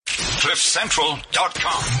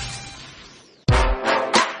CliffCentral.com.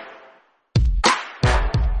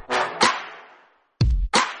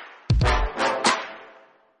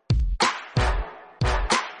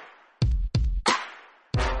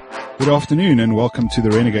 Good afternoon and welcome to the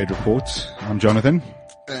Renegade Report. I'm Jonathan.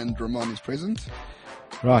 And Ramon is present.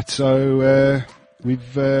 Right, so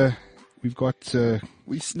we've got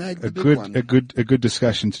we snagged a big one. good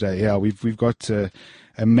discussion today. Yeah, we've got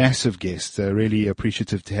a massive guest. Really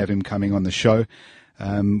appreciative to have him coming on the show.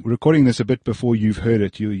 We're recording this a bit before you've heard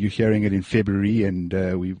it. You're hearing it in February, and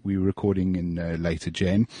we're recording in later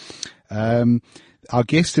Jan. Our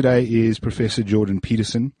guest today is Professor Jordan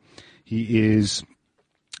Peterson. He is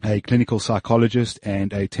a clinical psychologist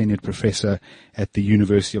and a tenured professor at the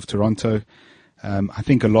University of Toronto. I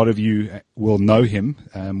think a lot of you will know him,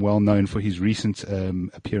 well known for his recent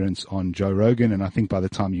appearance on Joe Rogan, and I think by the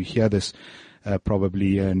time you hear this,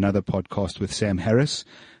 probably another podcast with Sam Harris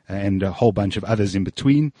and a whole bunch of others in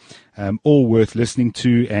between, all worth listening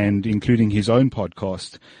to, and including his own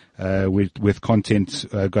podcast with content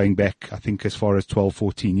going back, I think, as far as 12,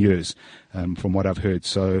 14 years, from what I've heard.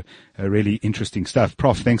 So really interesting stuff.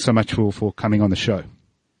 Prof, thanks so much for coming on the show.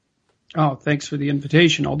 Oh, thanks for the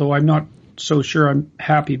invitation, although I'm not so sure I'm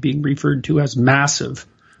happy being referred to as massive.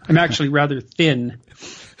 I'm actually rather thin.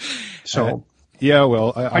 So yeah,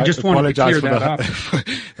 well, I just wanted to clear that up.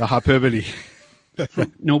 The hyperbole.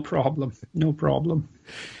 No problem.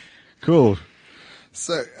 Cool.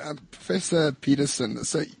 So, Professor Peterson,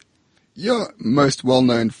 so you're most well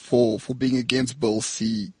known for being against Bill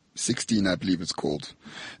C-16, I believe it's called,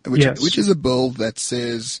 which is a bill that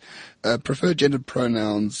says preferred gender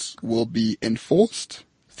pronouns will be enforced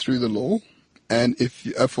through the law, and if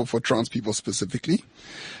for trans people specifically,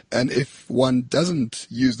 and if one doesn't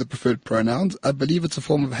use the preferred pronouns, I believe it's a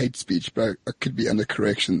form of hate speech, but I could be under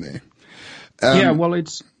correction there.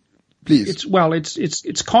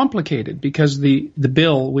 It's complicated because the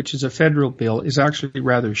bill, which is a federal bill, is actually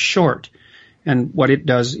rather short, and what it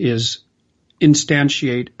does is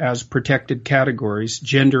instantiate as protected categories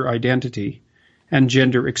gender identity and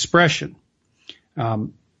gender expression.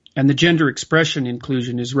 And the gender expression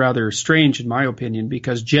inclusion is rather strange in my opinion,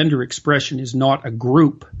 because gender expression is not a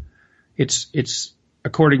group. It's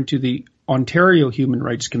according to the Ontario Human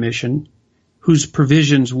Rights Commission, whose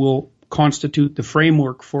provisions will constitute the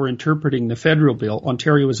framework for interpreting the federal bill.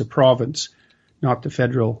 Ontario is a province, not the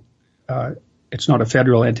federal, it's not a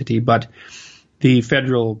federal entity, but the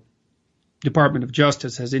federal Department of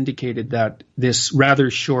Justice has indicated that this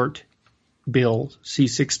rather short bill,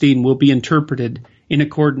 C-16, will be interpreted in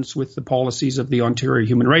accordance with the policies of the Ontario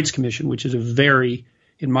Human Rights Commission, which is a very,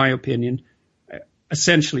 in my opinion,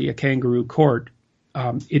 essentially a kangaroo court.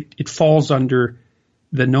 It falls under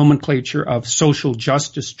the nomenclature of Social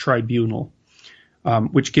Justice Tribunal,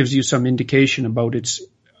 which gives you some indication about it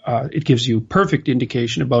gives you perfect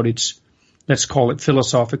indication about its, let's call it,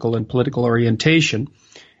 philosophical and political orientation.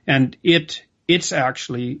 And it's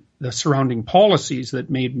actually the surrounding policies that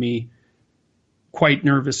made me quite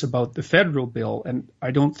nervous about the federal bill. And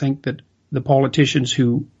I don't think that the politicians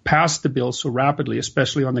who passed the bill so rapidly,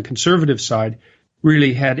 especially on the conservative side,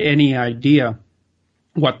 really had any idea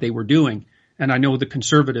what they were doing. And I know the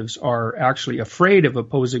conservatives are actually afraid of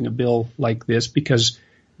opposing a bill like this because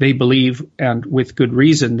they believe, and with good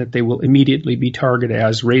reason, that they will immediately be targeted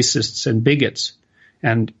as racists and bigots.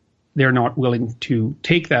 And they're not willing to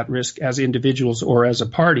take that risk as individuals or as a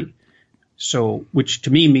party. So, which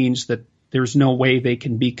to me means that there's no way they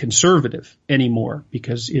can be conservative anymore,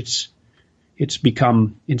 because it's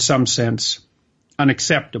become, in some sense,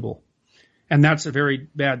 unacceptable. And that's a very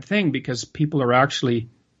bad thing, because people are actually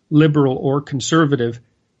liberal or conservative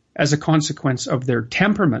as a consequence of their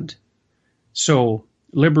temperament. So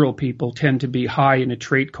liberal people tend to be high in a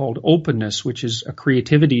trait called openness, which is a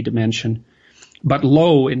creativity dimension, but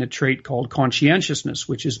low in a trait called conscientiousness,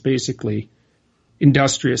 which is basically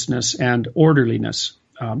industriousness and orderliness.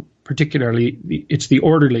 Particularly, it's the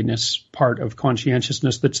orderliness part of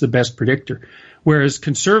conscientiousness that's the best predictor. Whereas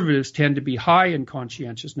conservatives tend to be high in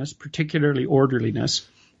conscientiousness, particularly orderliness,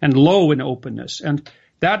 and low in openness. And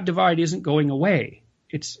that divide isn't going away.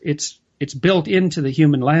 It's built into the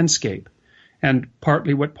human landscape. And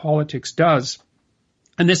partly what politics does,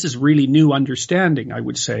 and this is really new understanding, I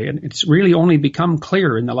would say, and it's really only become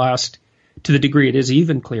clear in the last, to the degree it is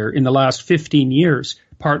even clear, in the last 15 years,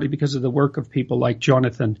 partly because of the work of people like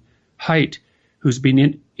Jonathan Haidt, who's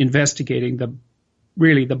been investigating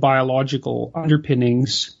the biological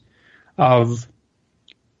underpinnings of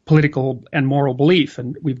political and moral belief.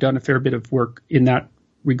 And we've done a fair bit of work in that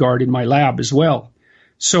regard in my lab as well.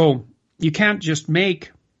 So you can't just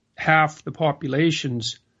make half the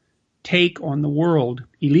populations take on the world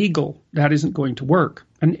illegal, that isn't going to work.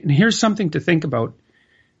 And here's something to think about.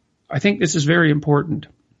 I think this is very important.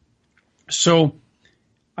 So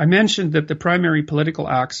I mentioned that the primary political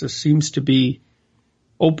axis seems to be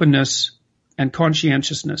openness and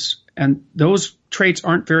conscientiousness. And those traits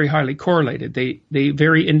aren't very highly correlated. They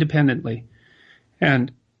vary independently.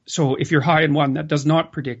 And so if you're high in one, that does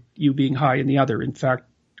not predict you being high in the other. In fact,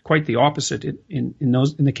 quite the opposite in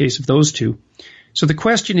the case of those two. So the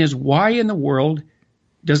question is, why in the world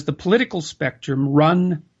does the political spectrum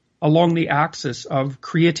run along the axis of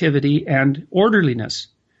creativity and orderliness,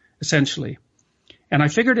 essentially? And I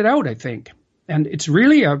figured it out, I think. And it's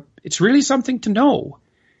really something to know.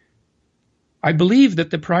 I believe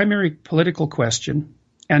that the primary political question,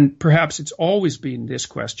 and perhaps it's always been this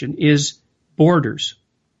question, is borders.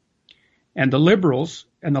 And the liberals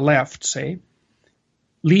and the left, say,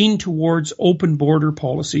 lean towards open border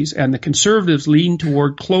policies, and the conservatives lean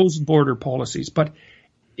toward closed border policies. But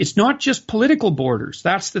it's not just political borders.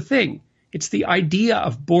 That's the thing. It's the idea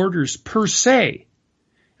of borders per se.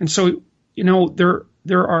 And so,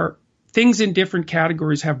 there are things in different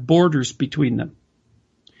categories have borders between them.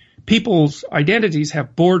 People's identities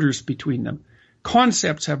have borders between them.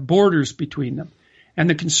 Concepts have borders between them. And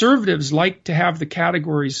the conservatives like to have the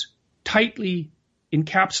categories tightly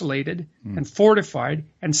encapsulated and fortified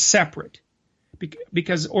and separate.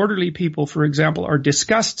 Because orderly people, for example, are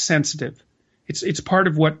disgust sensitive. It's part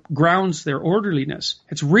of what grounds their orderliness.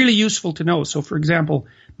 It's really useful to know. So, for example,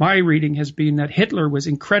 my reading has been that Hitler was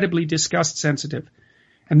incredibly disgust sensitive.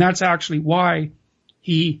 And that's actually why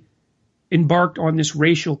he embarked on this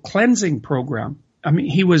racial cleansing program. I mean,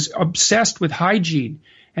 he was obsessed with hygiene,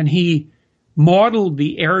 and he modeled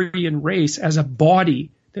the Aryan race as a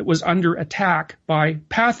body that was under attack by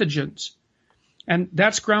pathogens. And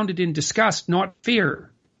that's grounded in disgust, not fear.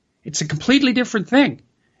 It's a completely different thing.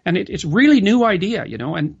 And it's really new idea,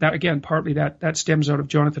 and that, again, partly that stems out of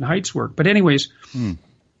Jonathan Haidt's work. But anyways,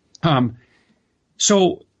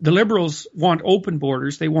 so the liberals want open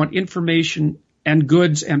borders. They want information and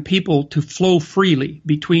goods and people to flow freely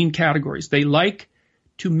between categories. They like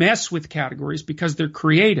to mess with categories because they're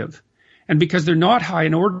creative. And because they're not high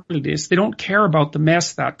in orderliness, they don't care about the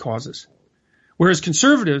mess that causes. Whereas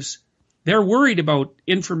conservatives, they're worried about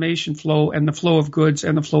information flow and the flow of goods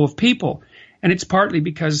and the flow of people. And it's partly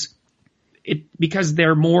because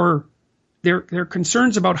their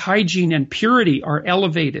concerns about hygiene and purity are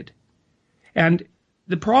elevated. And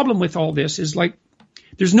the problem with all this is,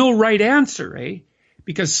 there's no right answer,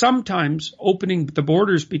 Because sometimes opening the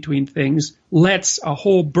borders between things lets a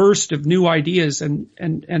whole burst of new ideas and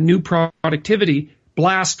new productivity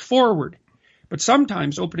blast forward. But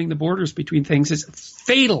sometimes opening the borders between things is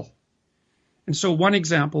fatal. And so one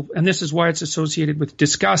example, and this is why it's associated with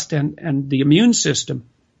disgust and the immune system.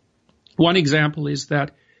 One example is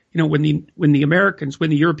that, when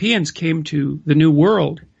the Europeans came to the New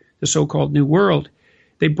World, the so-called New World,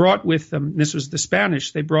 they brought with them, this was the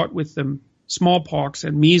Spanish, they brought with them smallpox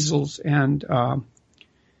and measles and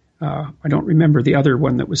I don't remember the other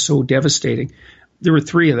one that was so devastating. There were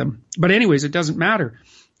 3 of them. But anyways, it doesn't matter.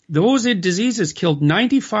 Those diseases killed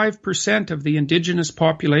 95% of the indigenous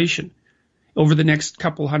population over the next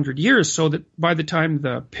couple hundred years, so that by the time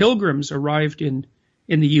the Pilgrims arrived in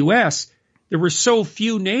the U.S., there were so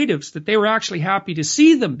few natives that they were actually happy to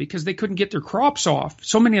see them because they couldn't get their crops off.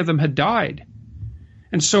 So many of them had died.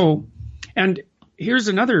 And here's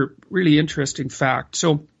another really interesting fact.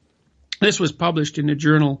 So this was published in a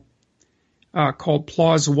journal called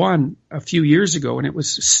PLOS One a few years ago, and it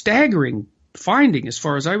was a staggering finding as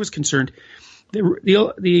far as I was concerned.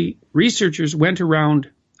 The researchers went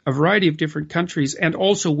around a variety of different countries and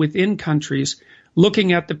also within countries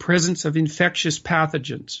looking at the presence of infectious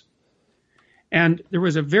pathogens. And there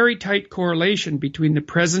was a very tight correlation between the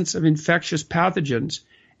presence of infectious pathogens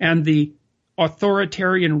and the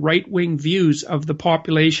authoritarian right-wing views of the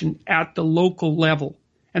population at the local level.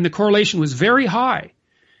 And the correlation was very high.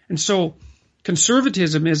 And so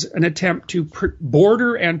conservatism is an attempt to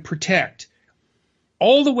border and protect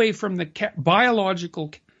all the way from the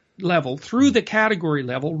biological level through the category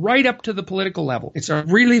level right up to the political level. It's a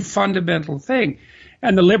really fundamental thing.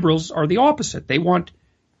 And the liberals are the opposite. They want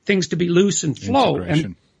things to be loose and flow.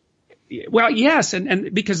 And, well, yes,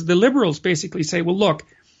 and because the liberals basically say, well, look,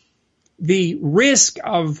 the risk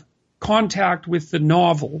of contact with the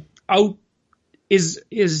novel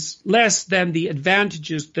is less than the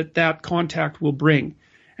advantages that contact will bring.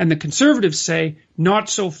 And the conservatives say, not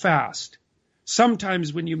so fast.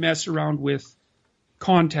 Sometimes when you mess around with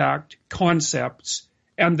contact, concepts,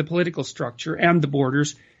 and the political structure and the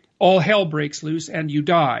borders, all hell breaks loose and you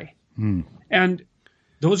die. And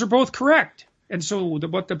Those are both correct. And so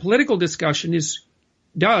what the political discussion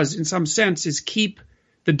does, in some sense, is keep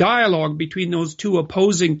the dialogue between those two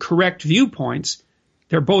opposing correct viewpoints.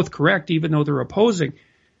 They're both correct, even though they're opposing.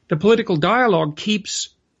 The political dialogue keeps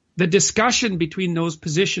the discussion between those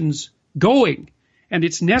positions going. And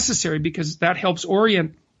it's necessary because that helps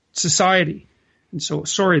orient society. And so,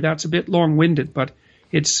 sorry, that's a bit long-winded, but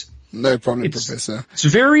it's... No problem, Professor. It's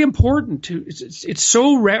very important it's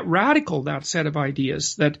so radical, that set of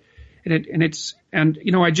ideas, that,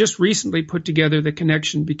 and I just recently put together the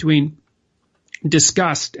connection between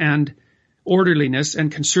disgust and orderliness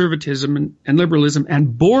and conservatism and liberalism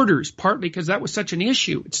and borders, partly because that was such an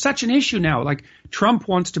issue. It's such an issue now. Like Trump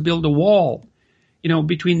wants to build a wall,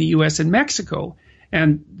 between the U.S. and Mexico.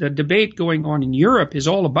 And the debate going on in Europe is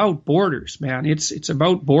all about borders, man. It's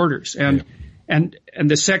about borders. And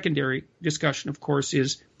the secondary discussion, of course,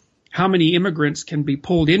 is how many immigrants can be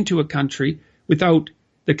pulled into a country without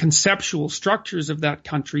the conceptual structures of that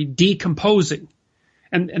country decomposing.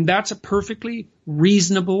 And that's a perfectly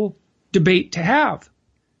reasonable debate to have.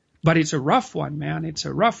 But it's a rough one, man. It's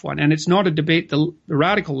a rough one. And it's not a debate the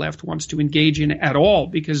radical left wants to engage in at all,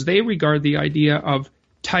 because they regard the idea of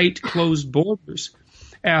tight, closed borders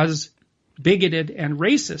as bigoted and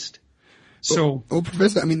racist. So,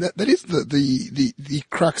 Professor, I mean, that is the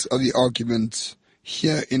crux of the argument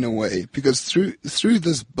here in a way, because through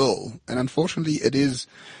this bill, and unfortunately it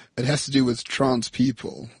has to do with trans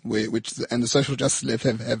people, and the social justice left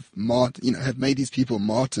have made these people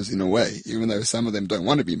martyrs in a way, even though some of them don't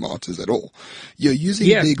want to be martyrs at all. You're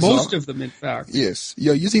using most of them, in fact. Yes,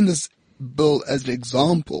 you're using this bill as an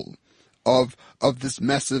example of this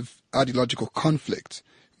massive ideological conflict,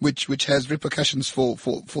 which has repercussions for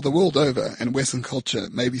the world over, and Western culture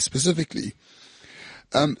maybe specifically.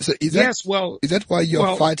 So is that why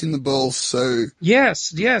you're fighting the bill so? Yes,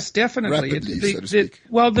 definitely. Rapidly, so to speak.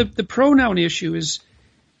 The pronoun issue is,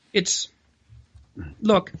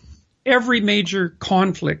 look, every major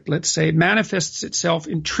conflict, let's say, manifests itself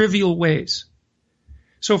in trivial ways.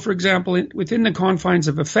 So, for example, within the confines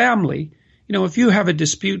of a family, if you have a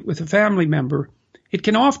dispute with a family member, it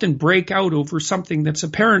can often break out over something that's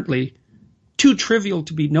apparently too trivial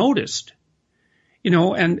to be noticed,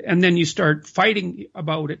 and then you start fighting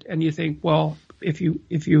about it, and you think, well, if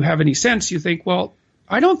you have any sense, you think, well,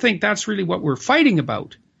 I don't think that's really what we're fighting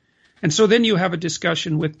about. And so then you have a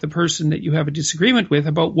discussion with the person that you have a disagreement with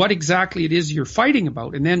about what exactly it is you're fighting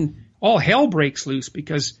about. And then all hell breaks loose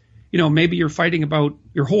because, maybe you're fighting about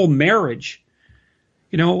your whole marriage,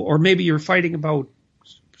 or maybe you're fighting about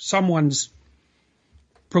someone's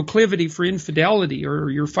proclivity for infidelity, or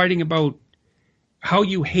you're fighting about how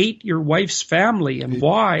you hate your wife's family and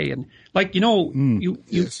why. And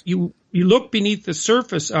you look beneath the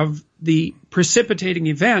surface of the precipitating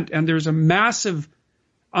event, and there's a massive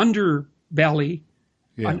underbelly,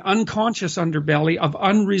 an unconscious underbelly of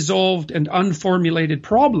unresolved and unformulated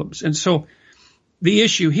problems. And so the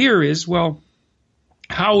issue here is, well,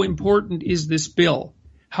 how important is this bill?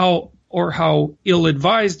 How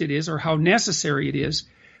ill-advised it is, or how necessary it is.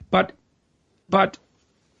 But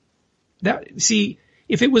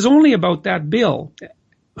if it was only about that bill,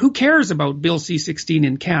 who cares about Bill C-16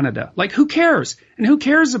 in Canada? Like, who cares? And who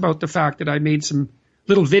cares about the fact that I made some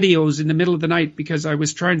little videos in the middle of the night because I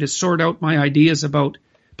was trying to sort out my ideas about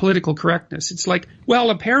political correctness? It's like, well,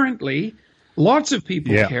 apparently lots of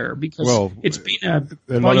people care, because it's been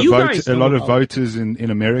a lot of voters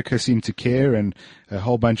in America seem to care, and a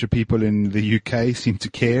whole bunch of people in the UK seem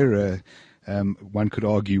to care. One could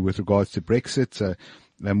argue with regards to Brexit.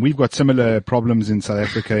 We've got similar problems in South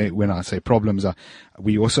Africa. When I say problems,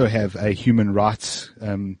 we also have a human rights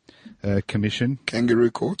commission.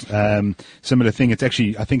 Kangaroo court. Similar thing. It's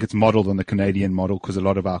actually, I think it's modeled on the Canadian model, because a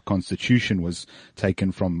lot of our constitution was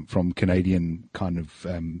taken from Canadian kind of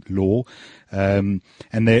law. And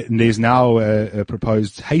there's now a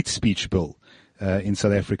proposed hate speech bill in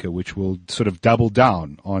South Africa, which will sort of double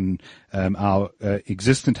down on our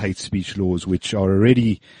existent hate speech laws, which are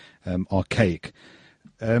already archaic.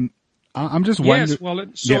 I'm just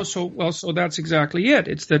wondering. Yes, so that's exactly it.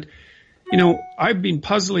 It's that, I've been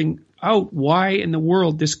puzzling out why in the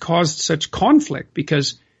world this caused such conflict,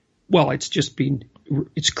 because, well,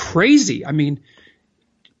 it's crazy. I mean,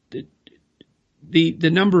 the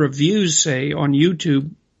number of views, say, on YouTube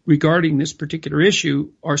regarding this particular issue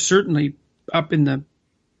are certainly up in the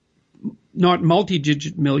not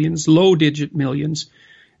multi-digit millions, low-digit millions.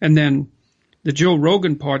 And then the Joe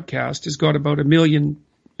Rogan podcast has got about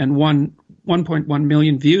 1.1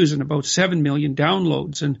 million views and about 7 million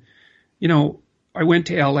downloads. And, I went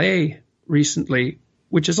to LA recently,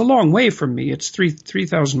 which is a long way from me. It's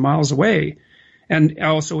 3,000 miles away. and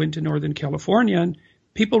also into Northern California. And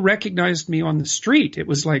people recognized me on the street. It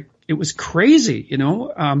was crazy,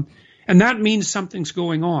 and that means something's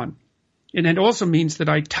going on. And it also means that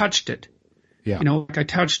I touched it. Yeah. Like I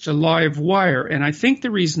touched a live wire. And I think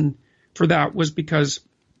the reason for that was because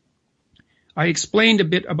I explained a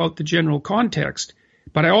bit about the general context,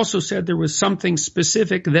 but I also said there was something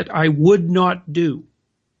specific that I would not do.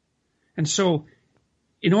 And so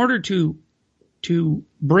in order to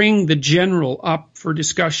bring the general up for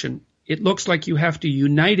discussion, it looks like you have to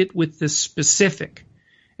unite it with the specific.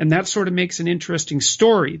 And that sort of makes an interesting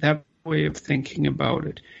story, that way of thinking about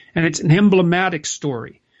it. And it's an emblematic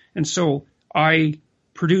story. And so I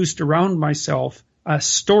produced around myself a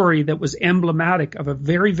story that was emblematic of a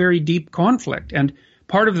very, very deep conflict. And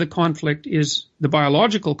part of the conflict is the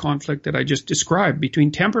biological conflict that I just described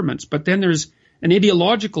between temperaments. But then there's an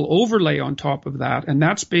ideological overlay on top of that. And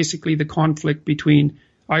that's basically the conflict between,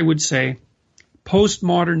 I would say,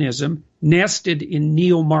 postmodernism nested in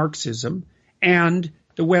neo-Marxism and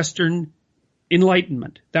the Western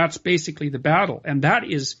Enlightenment. That's basically the battle. And that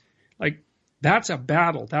is that's a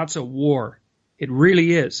battle. That's a war. It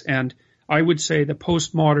really is. And I would say the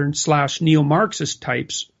postmodern / neo-Marxist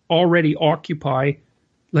types already occupy,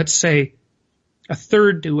 let's say, a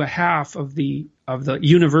third to a half of the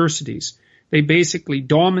universities. They basically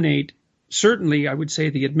dominate, certainly I would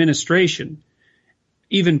say, the administration,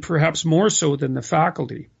 even perhaps more so than the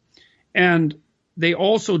faculty. And they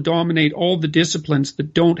also dominate all the disciplines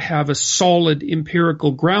that don't have a solid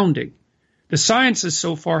empirical grounding. The sciences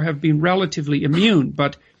so far have been relatively immune,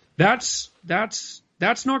 but that's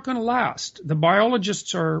not going to last. The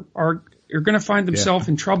biologists are going to find themselves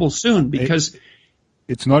in trouble soon because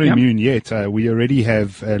it's not immune yet. We already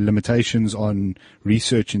have limitations on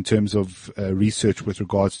research in terms of research with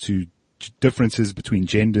regards to differences between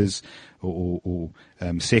genders or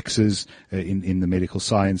sexes in the medical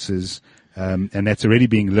sciences, and that's already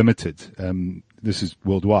being limited. This is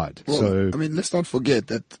worldwide. Well, so, I mean, let's not forget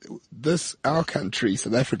that our country,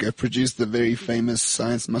 South Africa, produced the very famous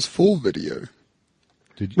Science Must Fall video.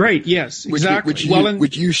 Right, yes, exactly.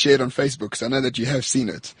 Which you shared on Facebook, because I know that you have seen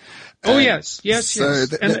it. Oh, yes. So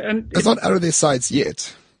and it's not out of their sights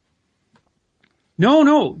yet.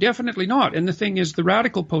 No, definitely not. And the thing is, the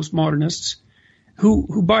radical postmodernists,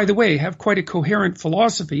 who, by the way, have quite a coherent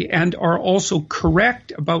philosophy and are also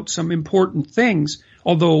correct about some important things,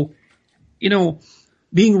 although,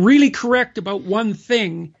 being really correct about one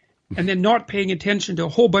thing and then not paying attention to a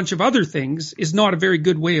whole bunch of other things is not a very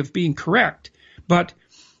good way of being correct. But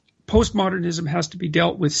postmodernism has to be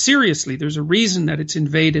dealt with seriously. There's a reason that it's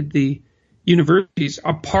invaded the universities,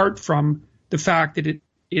 apart from the fact that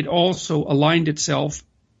it also aligned itself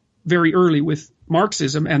very early with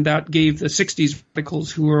Marxism, and that gave the 60s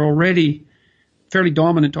radicals, who were already fairly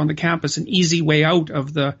dominant on the campus, an easy way out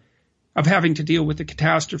of having to deal with the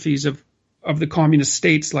catastrophes of the communist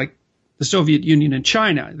states like the Soviet Union and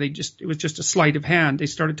China. It was just a sleight of hand. They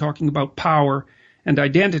started talking about power and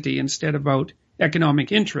identity instead about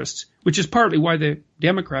economic interests, which is partly why the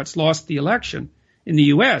Democrats lost the election in the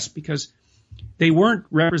U.S., because they weren't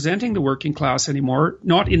representing the working class anymore,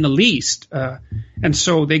 not in the least. And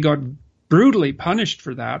so they got brutally punished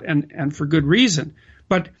for that, and for good reason.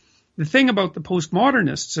 But the thing about the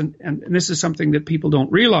postmodernists, and this is something that people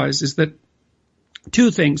don't realize, is that two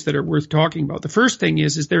things that are worth talking about. The first thing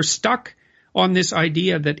is they're stuck on this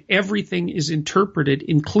idea that everything is interpreted,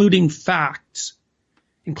 including facts,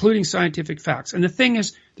 including scientific facts. And the thing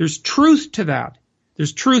is, there's truth to that.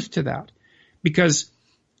 There's truth to that, because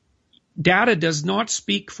data does not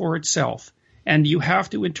speak for itself, and you have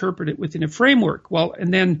to interpret it within a framework. Well,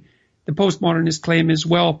 and then the postmodernist claim is,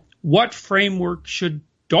 well, what framework should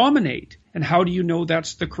dominate, and how do you know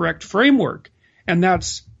that's the correct framework? And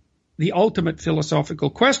that's the ultimate philosophical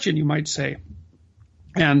question, you might say.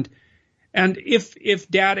 And if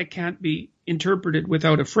data can't be interpreted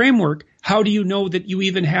without a framework, how do you know that you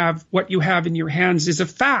even have what you have in your hands is a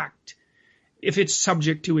fact, if it's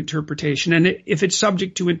subject to interpretation? And if it's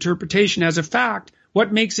subject to interpretation as a fact,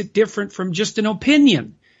 what makes it different from just an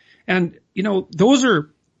opinion? And,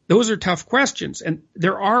 those are tough questions, and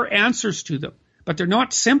there are answers to them, but they're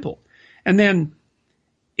not simple. And then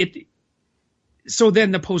so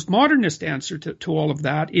then the postmodernist answer to all of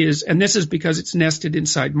that is, and this is because it's nested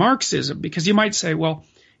inside Marxism, because you might say, well,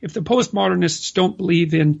 if the postmodernists don't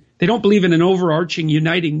believe in an overarching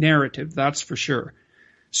uniting narrative, that's for sure.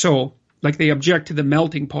 So, like, they object to the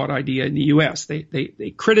melting pot idea in the U.S.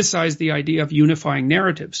 They criticize the idea of unifying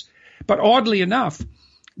narratives. But oddly enough,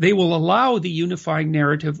 they will allow the unifying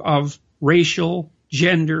narrative of racial,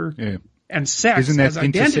 gender, and sex Isn't that as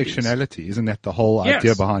identities. intersectionality? Isn't that the whole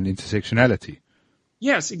idea behind intersectionality?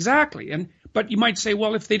 Yes, exactly. But you might say,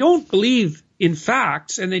 well, if they don't believe in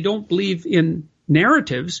facts and they don't believe in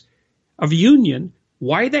narratives of union,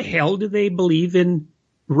 why the hell do they believe in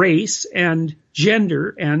race and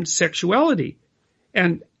gender and sexuality?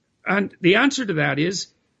 And the answer to that is,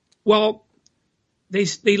 well,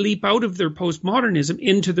 they leap out of their postmodernism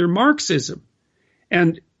into their Marxism,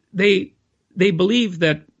 and they believe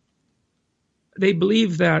that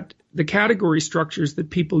the category structures that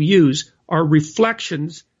people use are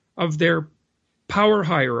reflections of their power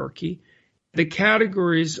hierarchy. The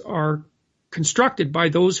categories are constructed by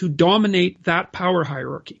those who dominate that power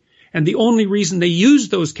hierarchy. And the only reason they use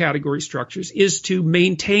those category structures is to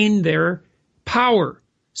maintain their power,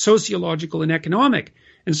 sociological and economic.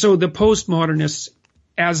 And so the postmodernists,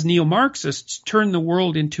 as neo-Marxists, turn the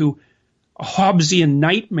world into a Hobbesian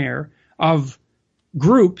nightmare of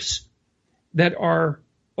groups that are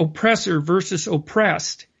oppressor versus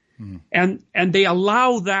oppressed. And they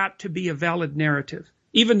allow that to be a valid narrative,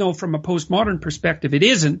 even though from a postmodern perspective it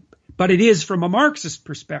isn't, but it is from a Marxist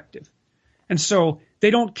perspective. And so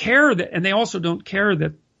they don't care that, and they also don't care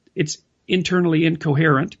that it's internally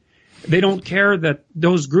incoherent. They don't care that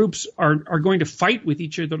those groups are going to fight with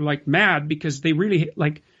each other like mad, because they really,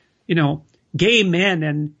 like, gay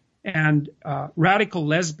men and radical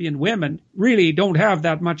lesbian women really don't have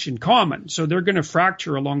that much in common. So they're going to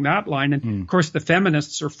fracture along that line. And of course the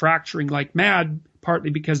feminists are fracturing like mad,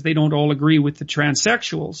 partly because they don't all agree with the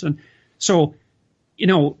transsexuals. And so,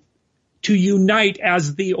 to unite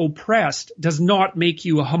as the oppressed does not make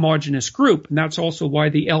you a homogenous group. And that's also why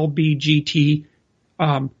the LBGT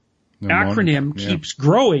acronym keeps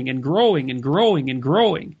growing and growing and growing and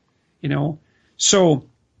growing, So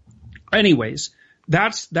anyways,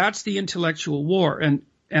 that's the intellectual war.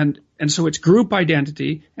 And so it's group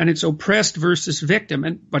identity, and it's oppressed versus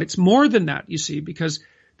victim. But it's more than that, you see, because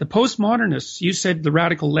the postmodernists, you said the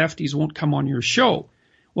radical lefties won't come on your show.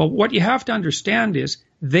 Well, what you have to understand is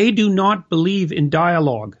they do not believe in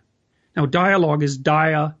dialogue. Now, dialogue is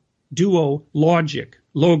duo, logic,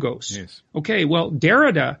 logos. Yes. Okay, well,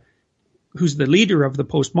 Derrida, who's the leader of the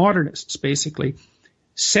postmodernists, basically,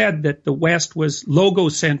 said that the West was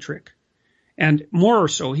logocentric. And more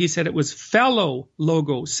so, he said it was fellow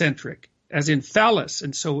logocentric, as in phallus.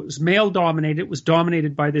 And so it was male dominated. It was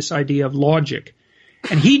dominated by this idea of logic.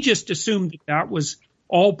 And he just assumed that was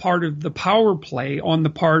all part of the power play on the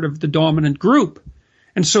part of the dominant group.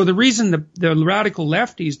 And so the reason the radical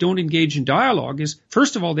lefties don't engage in dialogue is,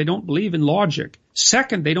 first of all, they don't believe in logic.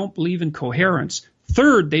 Second, they don't believe in coherence.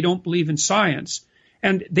 Third, they don't believe in science.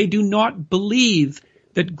 And they do not believe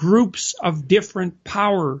that groups of different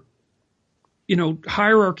power,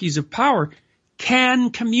 hierarchies of power can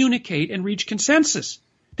communicate and reach consensus.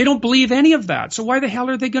 They don't believe any of that. So why the hell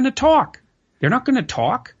are they going to talk? They're not going to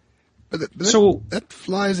talk. But that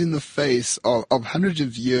flies in the face of hundreds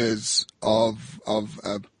of years of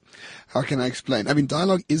how can I explain? I mean,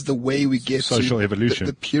 dialogue is the way we get social to evolution,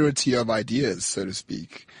 the purity of ideas, so to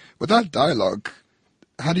speak. Without dialogue,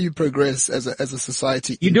 how do you progress as a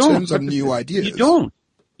society in terms of new ideas?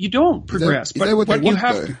 You don't progress. Is that what they want, you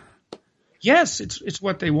have though? Yes, it's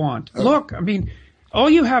what they want. Oh. Look, I mean, all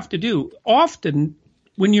you have to do, often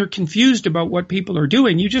when you're confused about what people are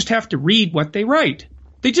doing, you just have to read what they write.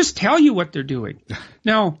 They just tell you what they're doing.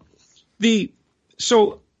 Now, we'll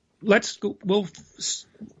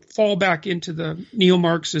fall back into the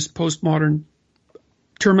neo-Marxist postmodern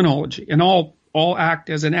terminology, and I'll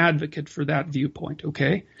act as an advocate for that viewpoint,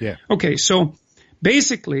 okay? Yeah. Okay, so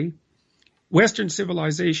basically, Western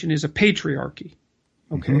civilization is a patriarchy.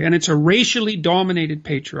 Okay, and it's a racially dominated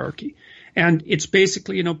patriarchy, and it's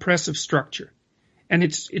basically an oppressive structure, and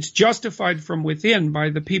it's justified from within by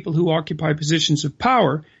the people who occupy positions of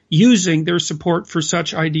power using their support for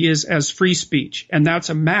such ideas as free speech, and that's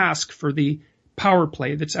a mask for the power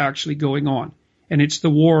play that's actually going on, and it's the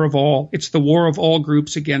war of all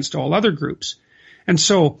groups against all other groups, and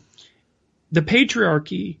so the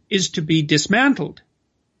patriarchy is to be dismantled,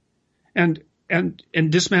 and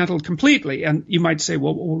dismantled completely. And you might say,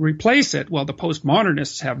 well, we'll replace it. Well, the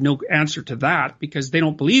postmodernists have no answer to that because they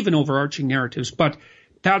don't believe in overarching narratives. But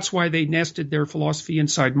that's why they nested their philosophy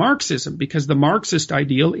inside Marxism, because the Marxist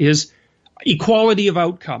ideal is equality of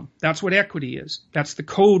outcome. That's what equity is. That's the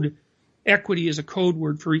code. Equity is a code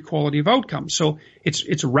word for equality of outcome. So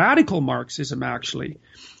it's radical Marxism, actually.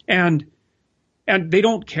 And they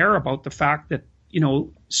don't care about the fact that,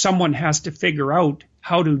 someone has to figure out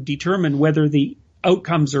how to determine whether the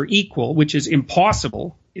outcomes are equal, which is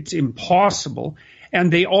impossible. It's impossible.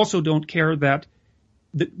 And they also don't care that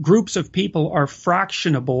the groups of people are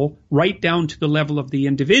fractionable right down to the level of the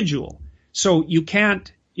individual. So you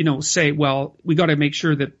can't, say, well, we got to make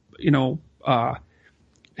sure that,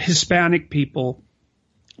 Hispanic people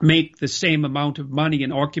make the same amount of money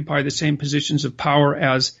and occupy the same positions of power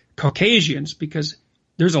as Caucasians, because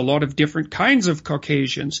there's a lot of different kinds of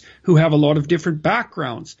Caucasians who have a lot of different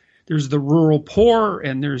backgrounds. There's the rural poor,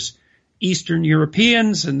 and there's Eastern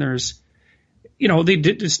Europeans, and there's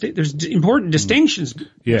important distinctions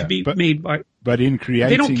to be made by. But in creating,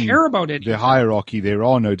 they don't care about it. The hierarchy, there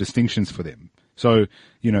are no distinctions for them. So,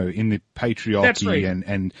 in the patriarchy, that's right.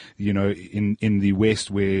 and in the West,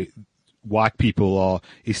 where white people are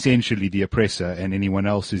essentially the oppressor and anyone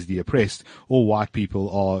else is the oppressed, all white people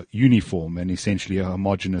are uniform and essentially a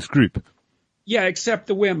homogenous group. Yeah, except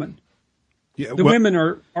the women. Yeah, the women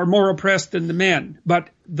are more oppressed than the men, but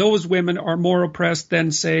those women are more oppressed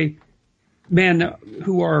than, say, men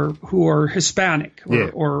who are Hispanic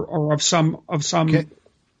or of some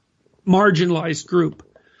marginalized group.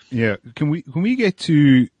 Yeah, can we get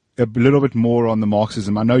to a little bit more on the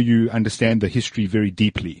Marxism? I know you understand the history very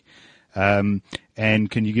deeply. And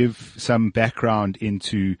can you give some background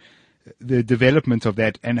into the development of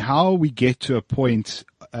that and how we get to a point,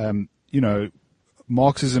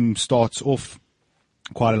 Marxism starts off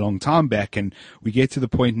quite a long time back, and we get to the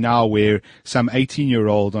point now where some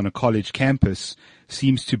 18-year-old on a college campus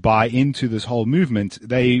seems to buy into this whole movement.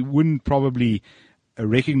 They wouldn't probably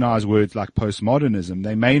recognize words like postmodernism.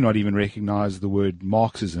 They may not even recognize the word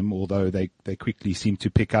Marxism, although they quickly seem to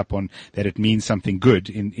pick up on that it means something good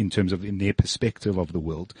in terms of in their perspective of the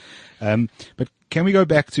world. But can we go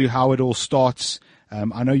back to how it all starts?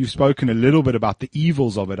 I know you've spoken a little bit about the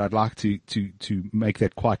evils of it. I'd like to make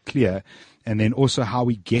that quite clear. And then also how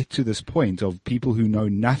we get to this point of people who know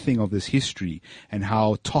nothing of this history and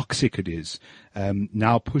how toxic it is,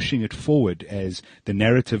 now pushing it forward as the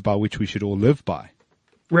narrative by which we should all live by.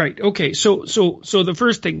 Right. Okay. So the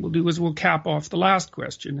first thing we'll do is we'll cap off the last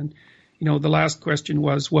question. And, the last question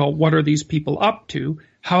was, well, what are these people up to?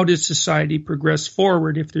 How does society progress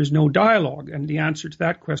forward if there's no dialogue? And the answer to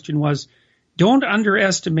that question was, don't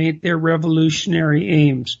underestimate their revolutionary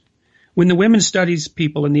aims. When the women's studies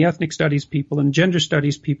people and the ethnic studies people and gender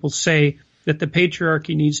studies people say that the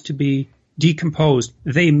patriarchy needs to be decomposed,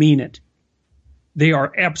 they mean it. They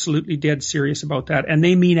are absolutely dead serious about that. And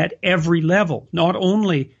they mean at every level, not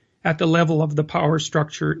only at the level of the power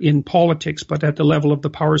structure in politics, but at the level of the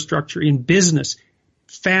power structure in business,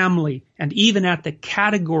 family, and even at the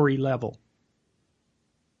category level.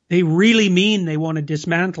 They really mean they want to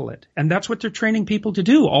dismantle it. And that's what they're training people to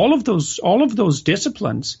do. All of those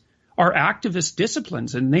disciplines are activist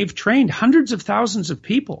disciplines, and they've trained hundreds of thousands of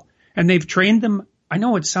people, and they've trained them. I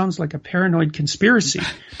know it sounds like a paranoid conspiracy,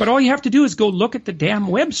 but all you have to do is go look at the damn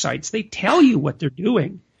websites. They tell you what they're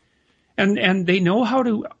doing. And they know how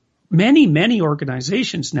to, many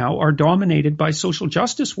organizations now are dominated by social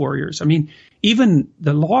justice warriors. I mean, even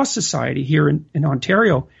the Law Society here in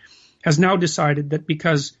Ontario has now decided that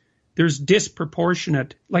because there's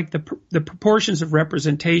disproportionate, like the proportions of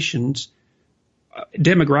representations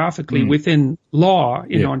demographically within law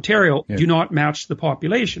in Ontario do not match the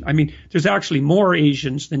population. I mean, there's actually more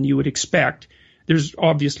Asians than you would expect. There's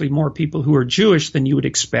obviously more people who are Jewish than you would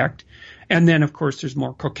expect. And then, of course, there's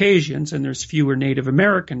more Caucasians and there's fewer Native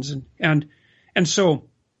Americans. And so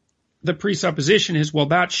the presupposition is, well,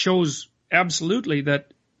 that shows absolutely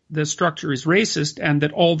that the structure is racist and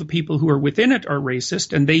that all the people who are within it are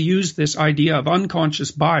racist. And they use this idea of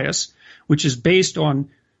unconscious bias, which is based on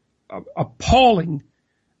appalling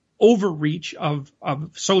overreach of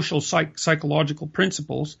social psychological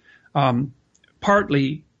principles,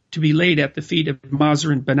 partly to be laid at the feet of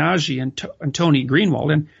Mahzarin Banaji and Tony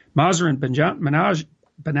Greenwald. And Mahzarin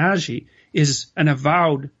Banaji is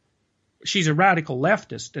she's a radical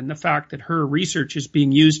leftist, and the fact that her research is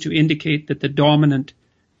being used to indicate that the dominant,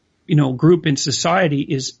 group in society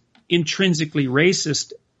is intrinsically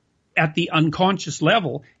racist at the unconscious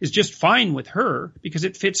level is just fine with her because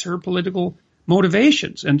it fits her political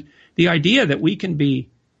motivations. And the idea that we can be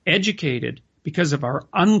educated because of our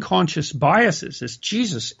unconscious biases is,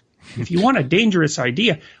 Jesus, if you want a dangerous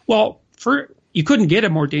idea, well, you couldn't get a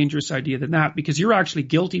more dangerous idea than that, because you're actually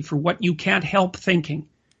guilty for what you can't help thinking.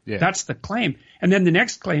 Yeah. That's the claim. And then the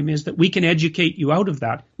next claim is that we can educate you out of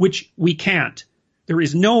that, which we can't. There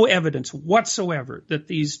is no evidence whatsoever that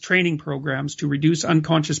these training programs to reduce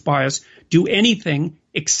unconscious bias do anything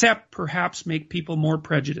except perhaps make people more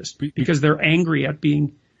prejudiced because they're angry at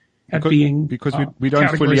being because we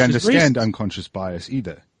don't fully understand unconscious bias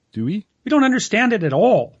either, do we? We don't understand it at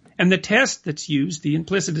all. And the test that's used, the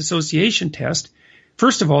implicit association test,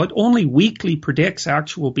 first of all, it only weakly predicts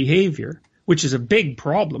actual behavior, which is a big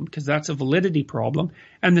problem because that's a validity problem.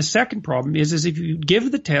 And the second problem is if you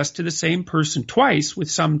give the test to the same person twice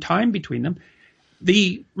with some time between them,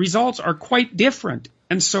 the results are quite different.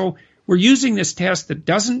 And so we're using this test that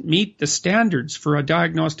doesn't meet the standards for a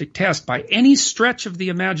diagnostic test by any stretch of the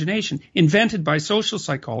imagination, invented by social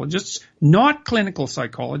psychologists, not clinical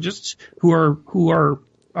psychologists who are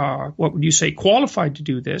what would you say, qualified to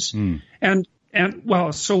do this. And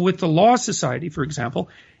well, so with the Law Society, for example,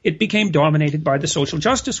 it became dominated by the social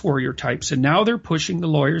justice warrior types. And now they're pushing the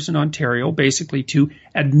lawyers in Ontario basically to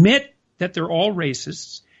admit that they're all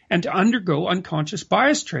racists and to undergo unconscious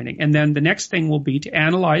bias training. And then the next thing will be to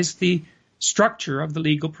analyze the structure of the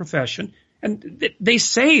legal profession. And they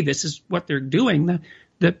say this is what they're doing.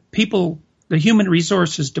 The Human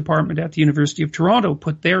Resources Department at the University of Toronto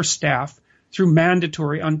put their staff through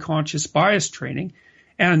mandatory unconscious bias training.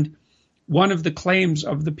 And one of the claims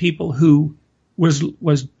of the people who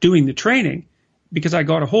was doing the training, because I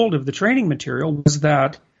got a hold of the training material, was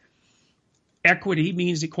that equity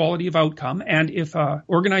means equality of outcome, and if an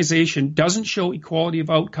organization doesn't show equality of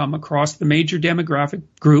outcome across the major demographic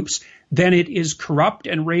groups, then it is corrupt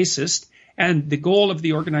and racist, and the goal of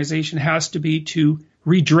the organization has to be to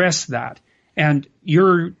redress that. And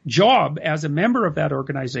your job as a member of that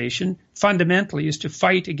organization fundamentally is to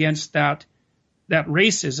fight against that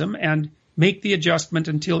racism and make the adjustment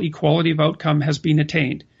until equality of outcome has been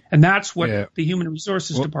attained. And that's what the Human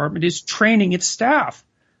Resources Department is training its staff.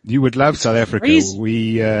 You would love South Africa.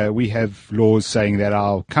 We have laws saying that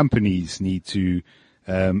our companies need to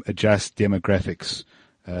adjust demographics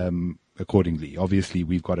accordingly. Obviously,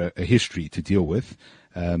 we've got a history to deal with,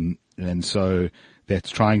 and so that's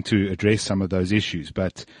trying to address some of those issues,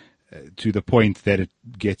 but to the point that it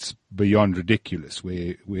gets beyond ridiculous,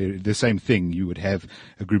 where the same thing, you would have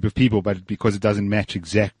a group of people, but because it doesn't match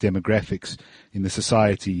exact demographics in the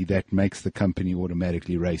society, that makes the company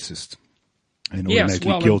automatically racist. And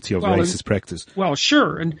automatically guilty of racist practice. Well,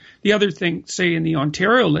 sure. And the other thing, say in the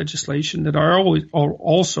Ontario legislation that I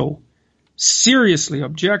also seriously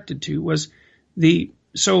objected to was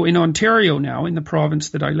so in Ontario now, in the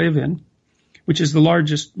province that I live in, which is the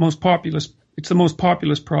largest, most populous, it's the most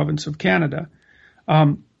populous province of Canada.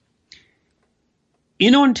 In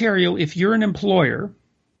Ontario, if you're an employer,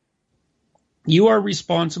 you are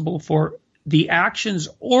responsible for the actions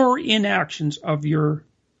or inactions of your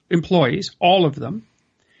employees, all of them.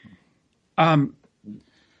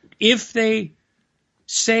 If they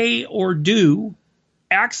say or do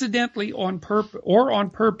accidentally on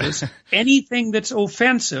purpose anything that's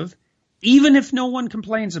offensive, even if no one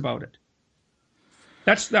complains about it.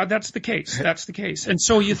 That's the case. That's the case. And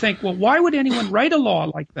so you think, well, why would anyone write a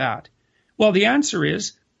law like that? Well, the answer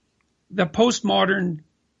is the postmodern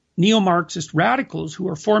neo-Marxist radicals who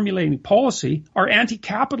are formulating policy are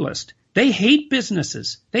anti-capitalist. They hate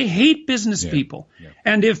businesses. They hate business people. Yeah.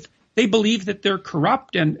 And if they believe that they're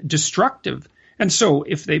corrupt and destructive, and so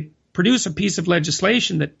if they produce a piece of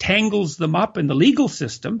legislation that tangles them up in the legal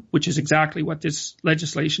system, which is exactly what this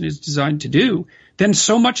legislation is designed to do, then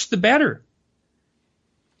so much the better.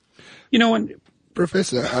 You know, and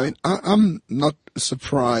Professor, I mean, I'm not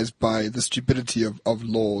surprised by the stupidity of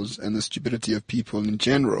laws and the stupidity of people in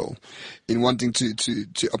general in wanting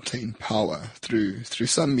to obtain power through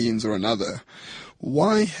some means or another.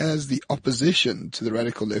 Why has the opposition to the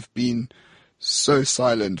radical left been so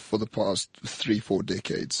silent for the past 3-4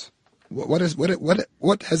 decades? What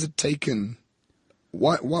has it taken?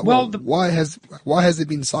 Why has there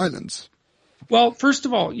been silence? Well, first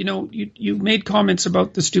of all, you know, you made comments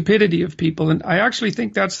about the stupidity of people, and I actually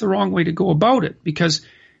think that's the wrong way to go about it, because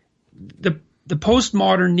the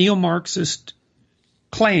postmodern neo-Marxist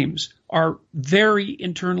claims are very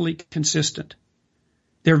internally consistent.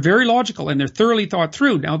 They're very logical and they're thoroughly thought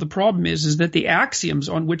through. Now, the problem is that the axioms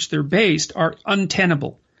on which they're based are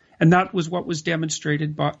untenable. And that was what was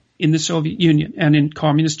demonstrated in the Soviet Union and in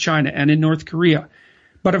communist China and in North Korea.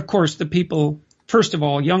 But of course, the people, first of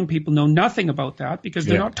all, young people know nothing about that because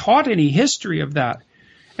they're not taught any history of that.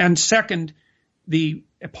 And second, the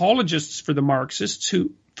apologists for the Marxists,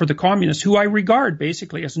 for the communists, who I regard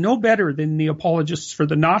basically as no better than the apologists for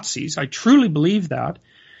the Nazis, I truly believe that,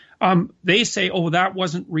 they say, oh, that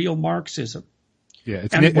wasn't real Marxism. Yeah,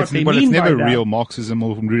 it's never real Marxism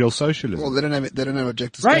or real socialism. Well, they don't have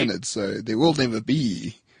objective standards, so there will never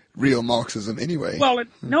be real Marxism anyway. Well,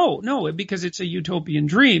 no, because it's a utopian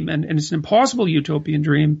dream, and it's an impossible utopian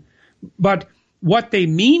dream. But what they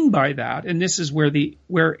mean by that, and this is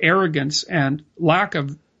where arrogance and lack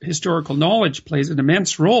of historical knowledge plays an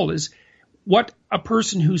immense role, is what a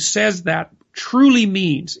person who says that truly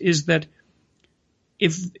means is that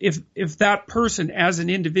if that person as an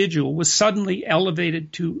individual was suddenly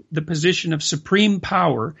elevated to the position of supreme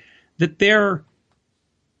power, that their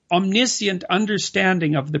omniscient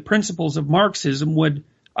understanding of the principles of Marxism would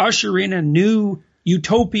usher in a new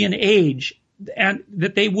utopian age, and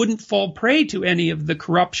that they wouldn't fall prey to any of the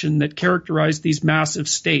corruption that characterized these massive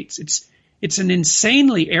states. It's an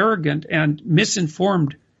insanely arrogant and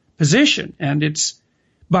misinformed position.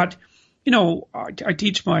 But, I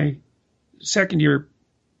teach my second year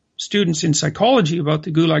students in psychology about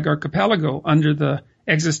the Gulag Archipelago under the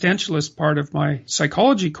existentialist part of my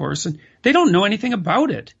psychology course, and they don't know anything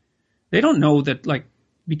about it. They don't know that, like,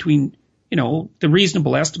 between, the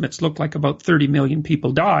reasonable estimates look like about 30 million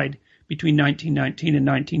people died between 1919 and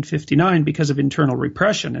 1959 because of internal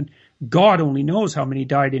repression, and God only knows how many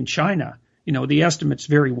died in China. The estimates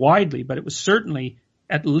vary widely, but it was certainly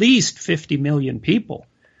at least 50 million people.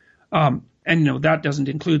 And that doesn't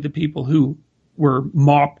include the people who were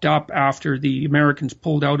mopped up after the Americans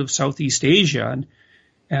pulled out of Southeast Asia,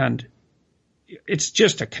 and it's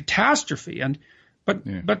just a catastrophe.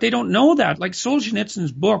 But they don't know that. Like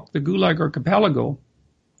Solzhenitsyn's book, The Gulag Archipelago,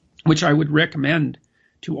 which I would recommend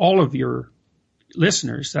to all of your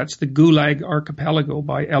listeners. That's The Gulag Archipelago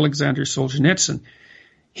by Alexander Solzhenitsyn.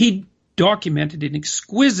 He documented in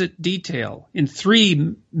exquisite detail in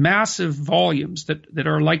 3 massive volumes that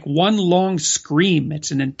are like one long scream.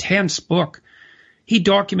 It's an intense book. He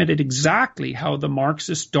documented exactly how the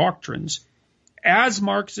Marxist doctrines,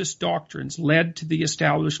 led to the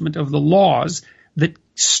establishment of the laws that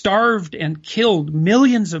starved and killed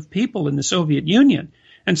millions of people in the Soviet Union.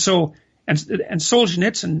 And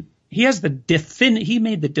Solzhenitsyn, he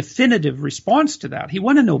made the definitive response to that. He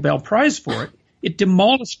won a Nobel Prize for it. It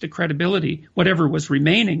demolished the credibility, whatever was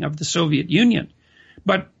remaining, of the Soviet Union.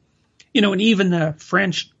 But, and even the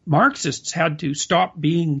French Marxists had to stop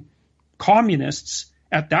being communists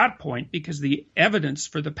at that point because the evidence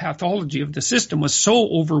for the pathology of the system was so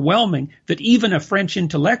overwhelming that even a French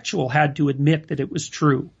intellectual had to admit that it was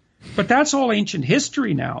true. But that's all ancient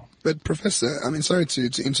history now. But Professor, sorry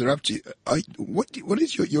to interrupt you. What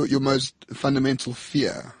is your most fundamental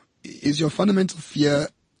fear? Is your fundamental fear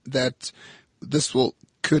that this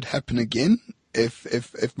could happen again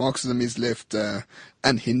if Marxism is left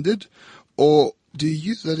unhindered, or do you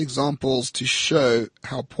use those examples to show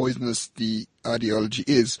how poisonous the ideology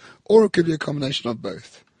is, or it could be a combination of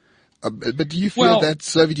both? But do you feel that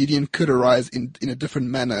Soviet Union could arise in a different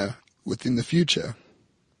manner within the future?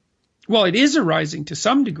 Well, it is arising to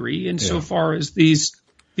some degree insofar as these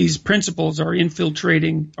principles are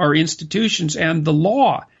infiltrating our institutions and the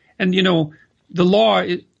law. And,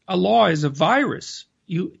 a law is a virus.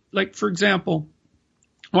 For example,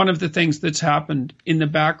 one of the things that's happened in the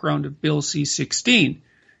background of Bill C-16,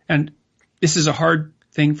 and this is a hard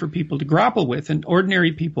thing for people to grapple with, and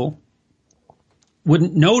ordinary people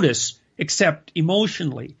wouldn't notice except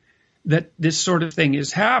emotionally that this sort of thing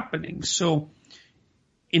is happening. So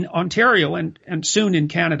in Ontario and soon in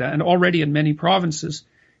Canada and already in many provinces,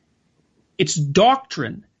 it's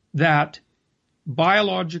doctrine that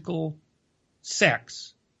biological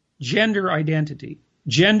sex, gender identity,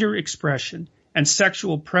 gender expression, and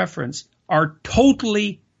sexual preference are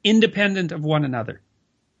totally independent of one another.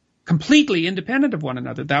 Completely independent of one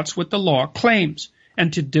another. That's what the law claims.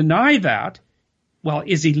 And to deny that,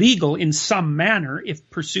 is illegal in some manner if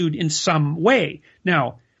pursued in some way.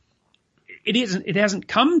 Now, it hasn't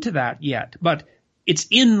come to that yet, but it's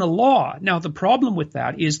in the law. Now, the problem with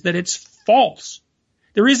that is that it's false.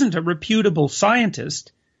 There isn't a reputable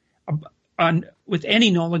scientist with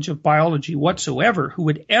any knowledge of biology whatsoever who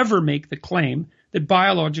would ever make the claim that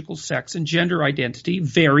biological sex and gender identity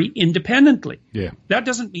vary independently. Yeah. That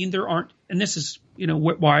doesn't mean there aren't, and this is,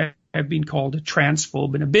 why I've been called a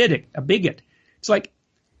transphobe and a bigot. It's like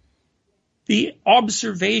the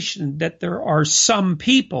observation that there are some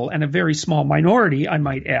people, and a very small minority, I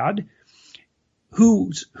might add,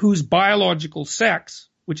 whose biological sex,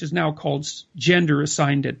 which is now called gender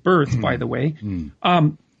assigned at birth, by the way,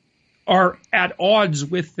 are at odds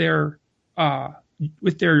with their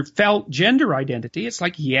felt gender identity. It's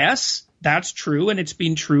like, yes, that's true, and it's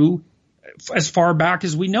been true as far back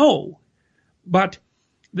as we know. But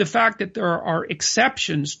the fact that there are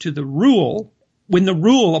exceptions to the rule, when the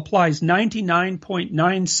rule applies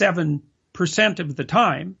 99.97% of the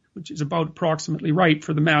time, which is about approximately right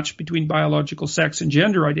for the match between biological sex and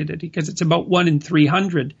gender identity, because it's about 1 in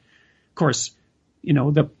 300. Of course,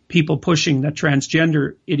 the people pushing the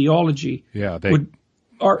transgender ideology would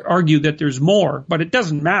argue that there's more, but it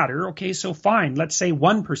doesn't matter. Okay, so fine, let's say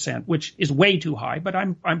 1%, which is way too high, but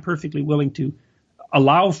I'm perfectly willing to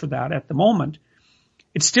allow for that at the moment.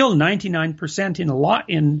 it's still 99%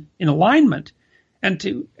 in alignment. And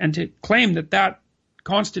to claim that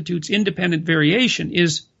constitutes independent variation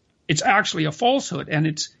it's actually a falsehood, and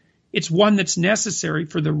it's one that's necessary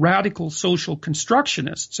for the radical social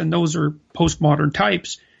constructionists, and those are postmodern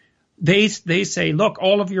types. They say, look,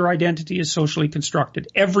 all of your identity is socially constructed,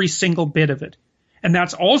 every single bit of it. And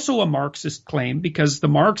that's also a Marxist claim, because the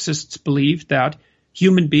Marxists believed that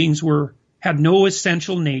human beings had no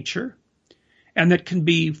essential nature and that can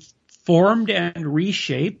be formed and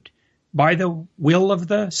reshaped by the will of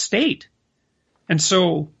the state. And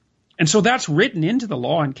so that's written into the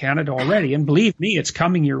law in Canada already. And believe me, it's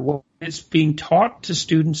coming your way. It's being taught to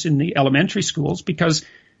students in the elementary schools, because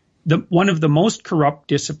one of the most corrupt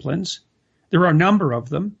disciplines, there are a number of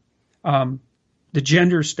them, the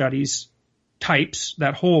gender studies types,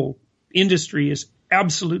 that whole industry is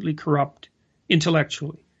absolutely corrupt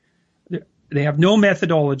intellectually. They have no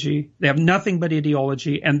methodology, they have nothing but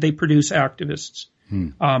ideology, and they produce activists.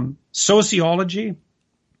 Sociology,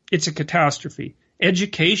 it's a catastrophe.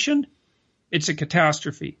 Education, it's a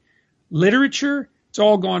catastrophe. Literature, it's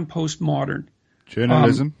all gone postmodern.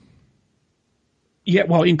 Journalism?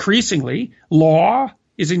 Increasingly. Law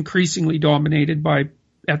is increasingly dominated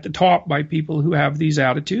at the top by people who have these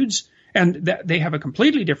attitudes. And they have a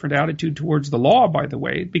completely different attitude towards the law, by the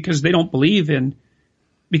way, because they don't believe in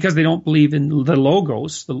the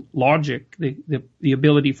logos, the logic, the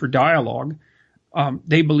ability for dialogue.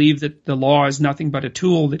 They believe that the law is nothing but a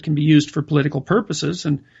tool that can be used for political purposes,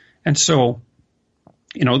 and so,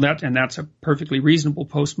 that's a perfectly reasonable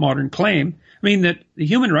postmodern claim. I mean, that the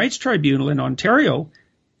Human Rights Tribunal in Ontario,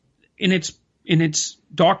 in its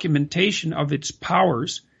documentation of its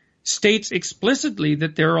powers, states explicitly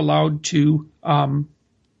that they're allowed to, I've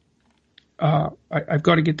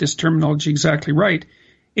got to get this terminology exactly right,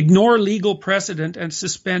 ignore legal precedent and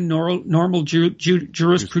suspend normal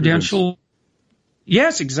jurisprudential.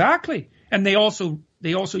 Yes, exactly. And they also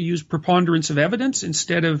use preponderance of evidence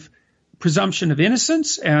instead of presumption of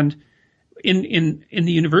innocence. And in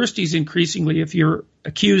the universities, increasingly, if you're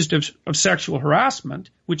accused of sexual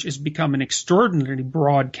harassment, which has become an extraordinarily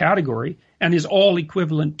broad category and is all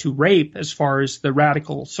equivalent to rape as far as the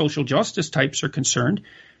radical social justice types are concerned,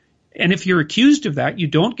 and if you're accused of that, you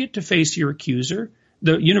don't get to face your accuser.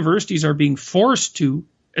 The universities are being forced to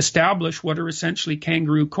establish what are essentially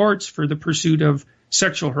kangaroo courts for the pursuit of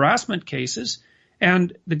sexual harassment cases,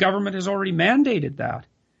 and the government has already mandated that.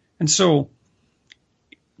 And so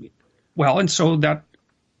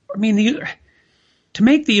to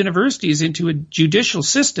make the universities into a judicial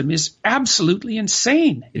system is absolutely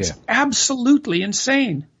insane. It's absolutely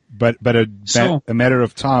insane. But a matter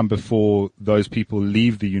of time before those people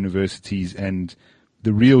leave the universities and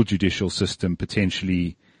the real judicial system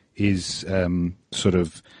potentially is sort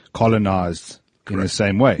of colonized in the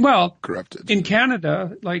same way. Well, corrupted. In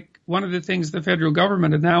Canada, like one of the things the federal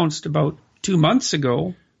government announced about 2 months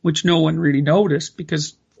ago, which no one really noticed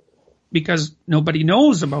because nobody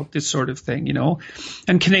knows about this sort of thing,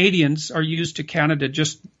 and Canadians are used to Canada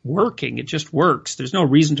just working. It just works. There's no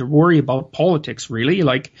reason to worry about politics, really.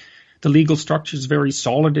 Like, the legal structure is very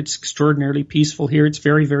solid. It's extraordinarily peaceful here. It's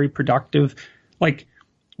very, very productive. Like,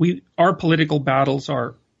 our political battles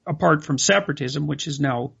are, apart from separatism, which is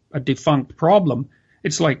now a defunct problem,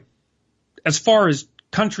 it's like, as far as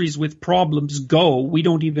countries with problems go, we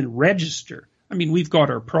don't even register. I mean, we've got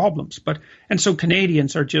our problems, and so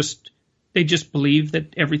Canadians they just believe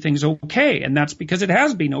that everything's okay, and that's because it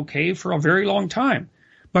has been okay for a very long time.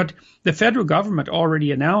 But the federal government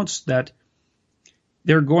already announced that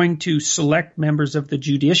they're going to select members of the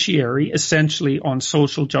judiciary essentially on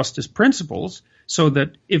social justice principles, so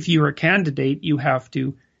that if you're a candidate, you have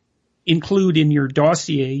to include in your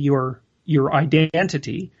dossier your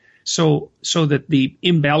identity, so that the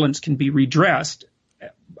imbalance can be redressed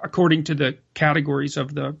according to the categories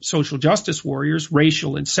of the social justice warriors,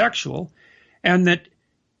 racial and sexual, and that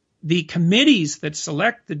the committees that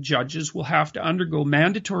select the judges will have to undergo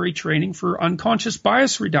mandatory training for unconscious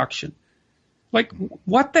bias reduction. Like,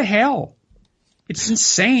 what the hell? It's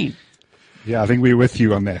insane. Yeah, I think we're with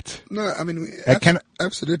you on that. No, I mean,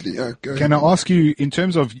 absolutely. Go ahead. Can I ask you, in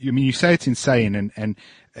terms of, you say it's insane, and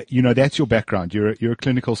that's your background. You're a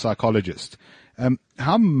clinical psychologist.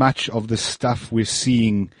 How much of the stuff we're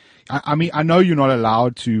seeing, I mean, I know you're not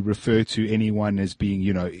allowed to refer to anyone as being,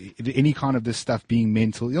 any kind of this stuff being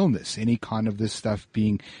mental illness, any kind of this stuff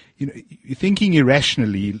being, thinking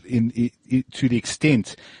irrationally to the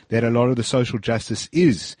extent that a lot of the social justice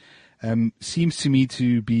seems to me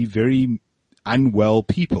to be very unwell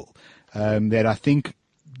people, that I think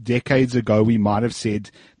decades ago, we might have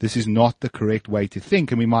said this is not the correct way to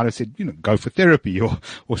think, and we might have said, go for therapy or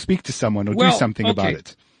speak to someone or do something about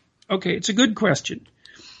it. Okay, it's a good question.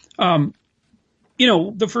 The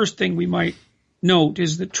first thing we might note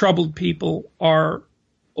is that troubled people are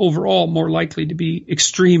overall more likely to be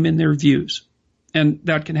extreme in their views. And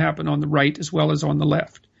that can happen on the right as well as on the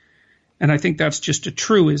left. And I think that's just a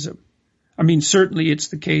truism. I mean, certainly it's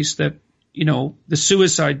the case that, the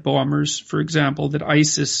suicide bombers, for example, that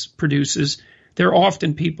ISIS produces, they're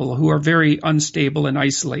often people who are very unstable and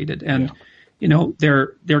isolated. And,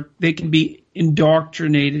 they can be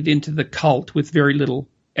indoctrinated into the cult with very little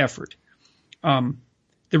effort.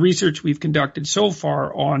 The research we've conducted so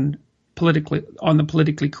far on the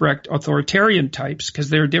politically correct authoritarian types, because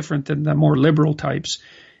they're different than the more liberal types,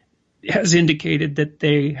 has indicated that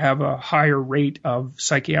they have a higher rate of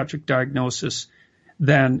psychiatric diagnosis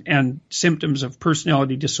and symptoms of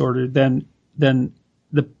personality disorder than the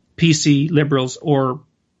PC liberals or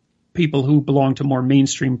people who belong to more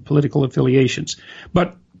mainstream political affiliations.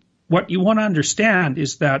 But what you want to understand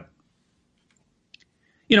is that,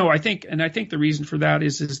 I think the reason for that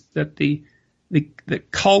is that the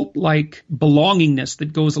cult-like belongingness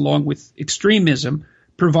that goes along with extremism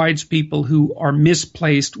provides people who are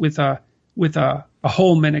misplaced with a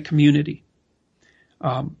home and a community.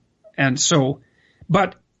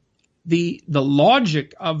 But the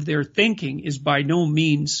logic of their thinking is by no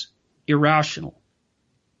means irrational.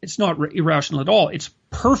 It's not irrational at all. It's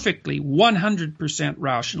perfectly 100%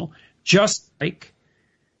 rational, just like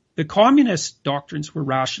the communist doctrines were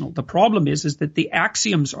rational. The problem is that the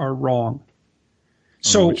axioms are wrong.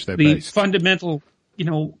 So the fundamental,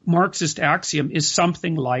 Marxist axiom is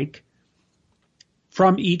something like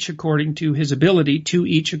from each according to his ability to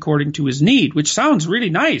each according to his need, which sounds really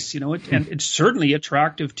nice, and it's certainly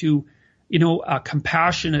attractive to, a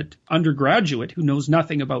compassionate undergraduate who knows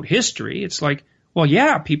nothing about history. It's like, well,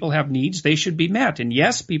 yeah, people have needs, they should be met. And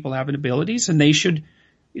yes, people have abilities and they should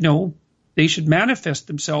manifest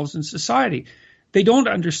themselves in society. They don't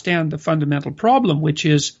understand the fundamental problem, which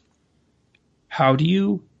is, how do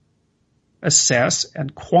you assess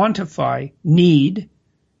and quantify need,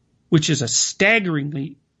 which is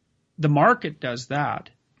the market does that.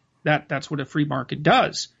 That's what a free market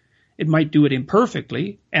does. It might do it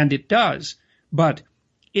imperfectly, and it does, but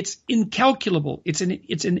it's incalculable. It's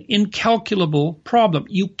an incalculable problem.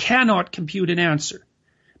 You cannot compute an answer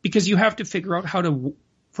because you have to figure out how to,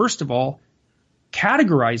 first of all,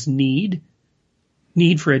 categorize need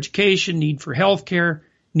for education, need for healthcare,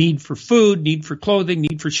 need for food, need for clothing,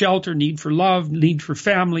 need for shelter, need for love, need for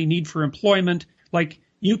family, need for employment. Like,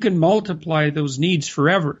 you can multiply those needs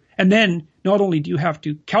forever. And then not only do you have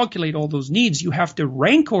to calculate all those needs, you have to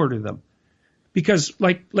rank order them. Because,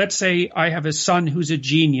 like, let's say I have a son who's a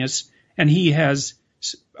genius and he has,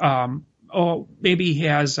 maybe he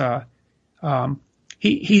has,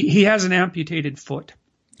 he has an amputated foot.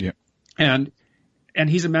 Yeah. And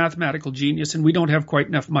he's a mathematical genius, and we don't have quite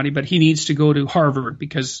enough money, but he needs to go to Harvard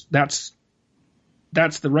because that's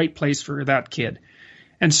the right place for that kid.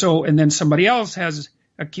 And then somebody else has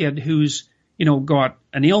a kid who's, got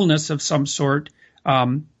an illness of some sort,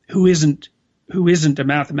 who isn't a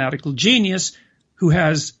mathematical genius, who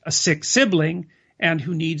has a sick sibling and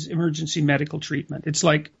who needs emergency medical treatment. It's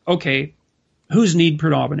like, okay, whose need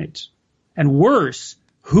predominates? And worse,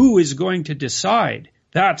 who is going to decide?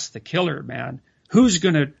 That's the killer, man. Who's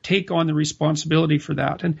going to take on the responsibility for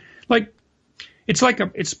that? And it's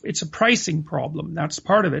a pricing problem. That's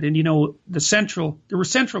part of it. And there were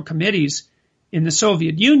central committees in the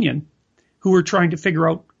Soviet Union who were trying to figure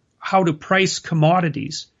out how to price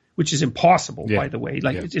commodities, which is impossible, by the way.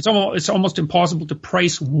 It's almost impossible to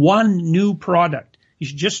price one new product. You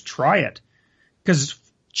should just try it, because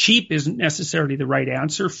cheap isn't necessarily the right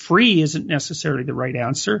answer. Free isn't necessarily the right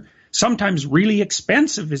answer. Sometimes really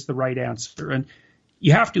expensive is the right answer. And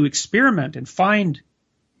you have to experiment and find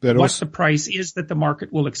what the price is that the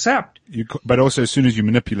market will accept. But also, as soon as you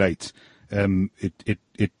manipulate,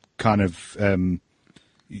 it kind of,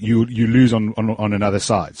 you lose on another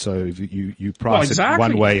side. So if you price it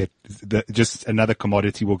one way, just another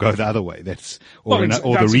commodity will go the other way. Or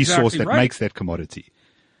the resource that makes that commodity.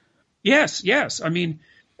 Yes. I mean,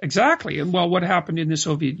 exactly. And what happened in the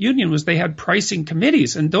Soviet Union was they had pricing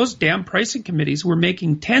committees, and those damn pricing committees were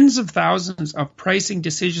making tens of thousands of pricing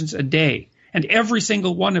decisions a day, and every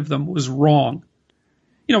single one of them was wrong.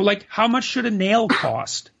 Like, how much should a nail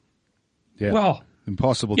cost? Yeah. Well,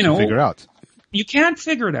 impossible to figure out. You can't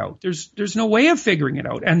figure it out. There's no way of figuring it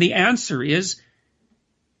out. And the answer is,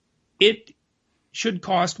 it should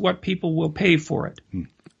cost what people will pay for it.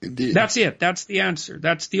 Indeed. That's it. That's the answer.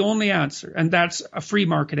 That's the only answer. And that's a free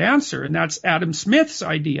market answer. And that's Adam Smith's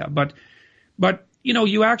idea. But,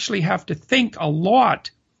 you actually have to think a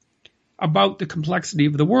lot about the complexity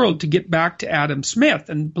of the world to get back to Adam Smith.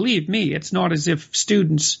 And believe me, it's not as if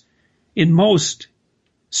students in most,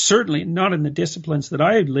 certainly not in the disciplines that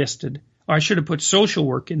I had listed. I should have put social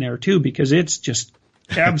work in there too, because it's just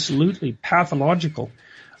absolutely pathological.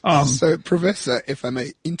 So, Professor, if I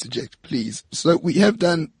may interject, please. So we have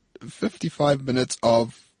done 55 minutes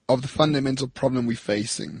of the fundamental problem we're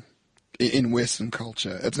facing in Western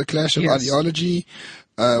culture. It's a clash of ideology.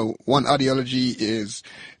 One ideology is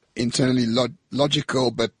internally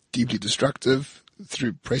logical but deeply destructive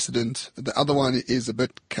through precedent. The other one is a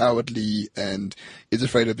bit cowardly and is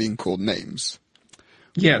afraid of being called names.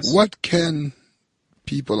 Yes. What can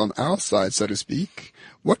people on our side, so to speak,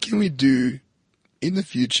 what can we do in the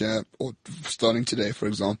future, or starting today, for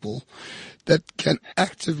example, that can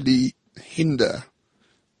actively hinder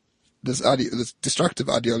this destructive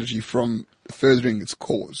ideology from furthering its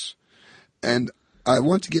cause? And I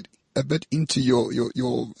want to get a bit into your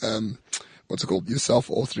what's it called, your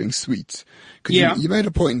self-authoring suite. Because you made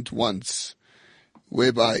a point once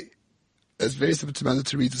whereby, it's very similar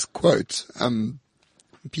to read this quote,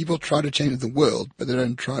 people try to change the world, but they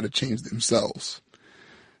don't try to change themselves.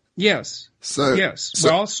 Yes. So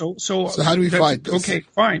how do we fight this? Okay,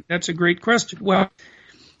 fine. That's a great question. Well,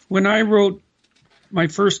 when I wrote my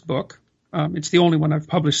first book, it's the only one I've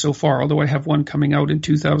published so far, although I have one coming out in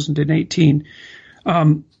 2018.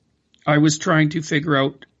 I was trying to figure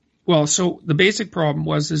out, so the basic problem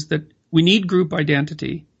is that we need group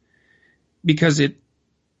identity because it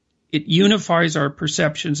unifies our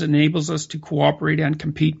perceptions, enables us to cooperate and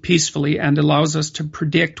compete peacefully, and allows us to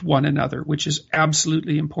predict one another, which is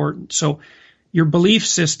absolutely important. So your belief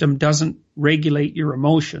system doesn't regulate your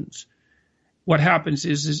emotions. What happens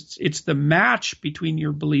is it's the match between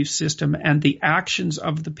your belief system and the actions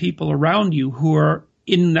of the people around you who are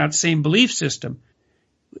in that same belief system.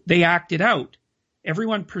 They act it out.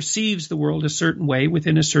 Everyone perceives the world a certain way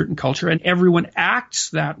within a certain culture, and everyone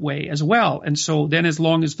acts that way as well. And so then as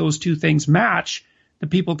long as those two things match, the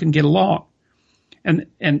people can get along. And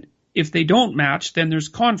if they don't match, then there's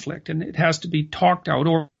conflict, and it has to be talked out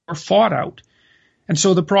or fought out. And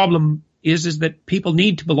so the problem is that people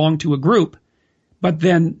need to belong to a group, but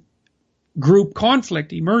then group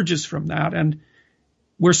conflict emerges from that. And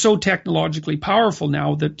we're so technologically powerful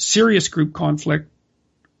now that serious group conflict,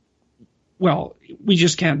 we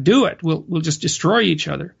just can't do it. We'll just destroy each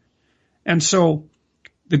other. And so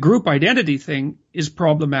the group identity thing is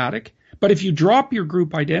problematic. But if you drop your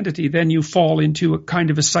group identity, then you fall into a kind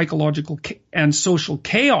of a psychological and social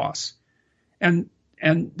chaos. And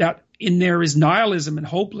that in there is nihilism and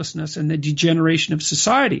hopelessness and the degeneration of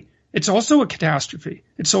society. It's also a catastrophe.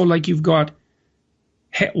 It's so like you've got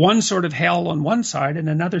one sort of hell on one side and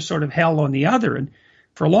another sort of hell on the other. And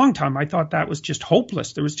for a long time, I thought that was just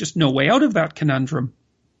hopeless. There was just no way out of that conundrum.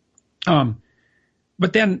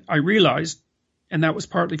 But then I realized, and that was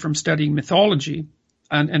partly from studying mythology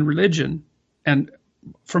and religion, and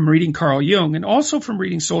from reading Carl Jung, and also from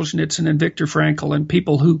reading Solzhenitsyn and Viktor Frankl, and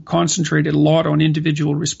people who concentrated a lot on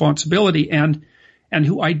individual responsibility and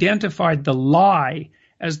who identified the lie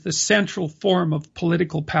as the central form of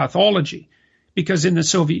political pathology. Because in the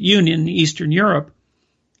Soviet Union, Eastern Europe,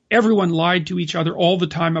 everyone lied to each other all the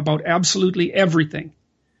time about absolutely everything.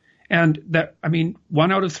 And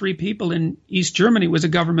 1 out of 3 people in East Germany was a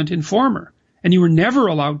government informer. And you were never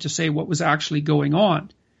allowed to say what was actually going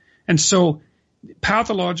on. And so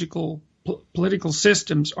pathological political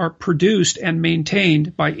systems are produced and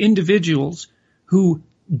maintained by individuals who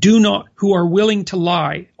are willing to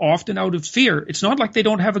lie, often out of fear. It's not like they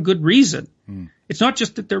don't have a good reason. It's not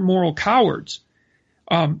just that they're moral cowards.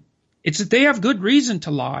 It's that they have good reason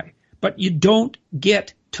to lie, but you don't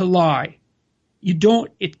get to lie.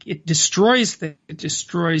 It destroys things. It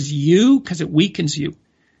destroys you because it weakens you,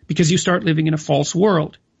 because you start living in a false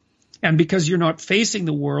world. And because you're not facing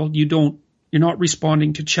the world, you're not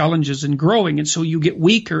responding to challenges and growing. And so you get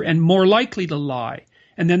weaker and more likely to lie.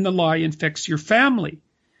 And then the lie infects your family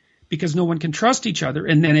because no one can trust each other.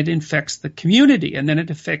 And then it infects the community, and then it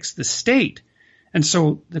affects the state. And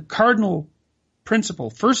so the cardinal principle,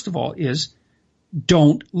 first of all, is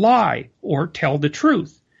don't lie or tell the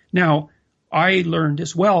truth. Now, I learned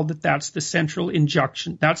as well that that's the central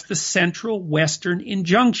injunction. That's the central Western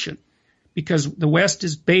injunction, because the West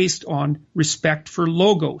is based on respect for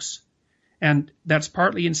logos. And that's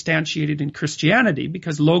partly instantiated in Christianity,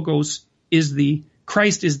 because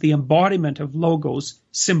Christ is the embodiment of logos,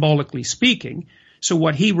 symbolically speaking. So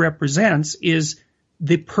what he represents is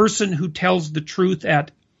the person who tells the truth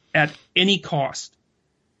at at any cost.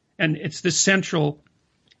 And it's the central,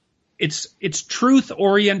 it's truth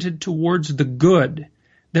oriented towards the good.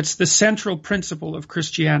 That's the central principle of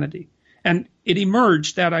Christianity. And it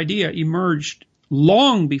emerged, that idea emerged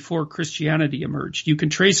long before Christianity emerged. You can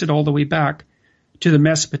trace it all the way back to the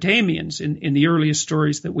Mesopotamians in the earliest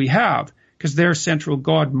stories that we have, because their central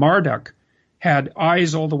god Marduk had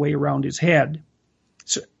eyes all the way around his head,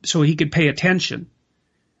 so he could pay attention,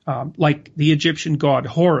 like the Egyptian god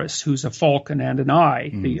Horus, who's a falcon and an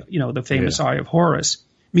eye. The famous eye of Horus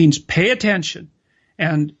means pay attention.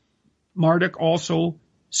 And Marduk also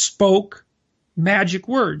spoke magic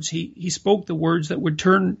words. He spoke the words that would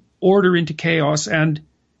turn order into chaos and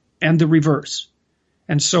the reverse.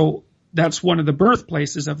 And so that's one of the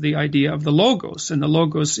birthplaces of the idea of the Logos. And the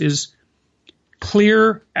Logos is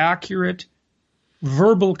clear, accurate,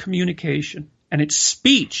 verbal communication. And it's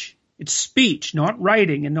speech. It's speech, not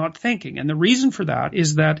writing and not thinking. And the reason for that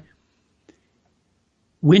is that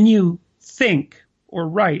when you think or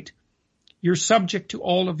write, you're subject to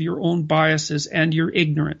all of your own biases and your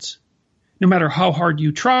ignorance. No matter how hard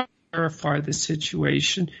you try to clarify the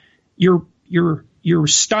situation, you're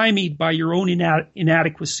stymied by your own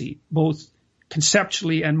inadequacy, both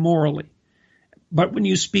conceptually and morally. But when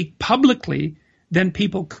you speak publicly, then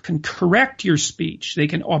people can correct your speech. They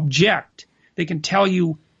can object. They can tell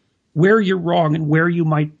you where you're wrong and where you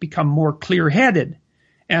might become more clear-headed.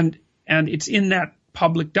 And it's in that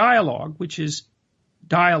public dialogue, which is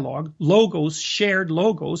dialogue, logos, shared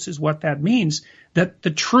logos is what that means, that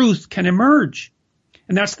the truth can emerge.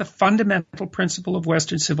 And that's the fundamental principle of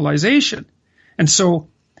Western civilization. And so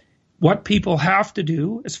what people have to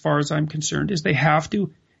do, as far as I'm concerned, is they have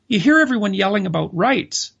to, you hear everyone yelling about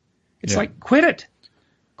rights. It's like, quit it.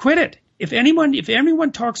 Quit it. If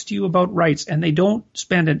anyone talks to you about rights and they don't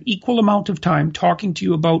spend an equal amount of time talking to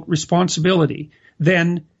you about responsibility,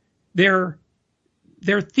 then they're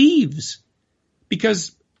thieves.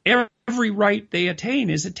 Because every right they attain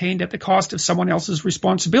is attained at the cost of someone else's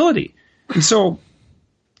responsibility. And so,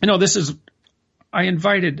 I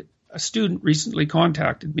invited a student recently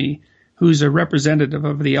contacted me who's a representative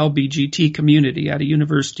of the LBGT community at a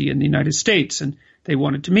university in the United States, and they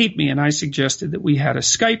wanted to meet me, and I suggested that we have a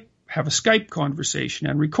Skype conversation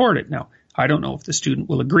and record it. Now, I don't know if the student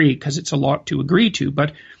will agree because it's a lot to agree to,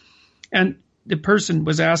 and the person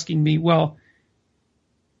was asking me, well,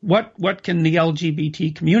 what can the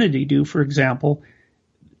LGBT community do, for example,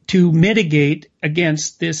 to mitigate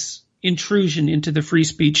against this intrusion into the free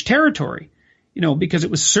speech territory? Because it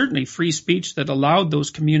was certainly free speech that allowed those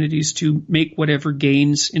communities to make whatever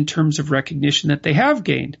gains in terms of recognition that they have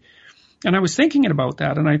gained. And I was thinking about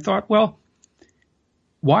that, and I thought, well,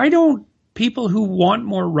 why don't people who want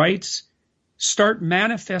more rights start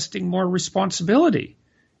manifesting more responsibility?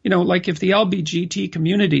 Like if the LBGT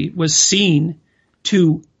community was seen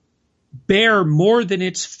to bear more than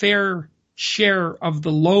its fair share of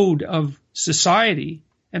the load of society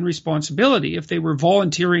and responsibility, if they were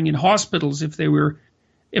volunteering in hospitals, if they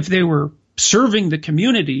were serving the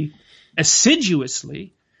community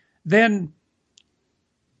assiduously, then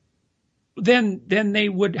they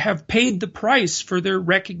would have paid the price for their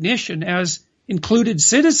recognition as included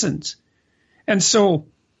citizens. And so,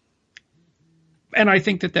 and I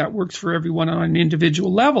think that works for everyone on an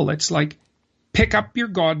individual level. It's like, pick up your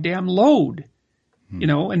goddamn load.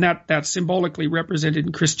 And that's symbolically represented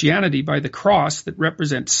in Christianity by the cross that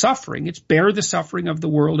represents suffering. It's bear the suffering of the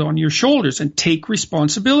world on your shoulders and take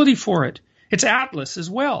responsibility for it. It's Atlas as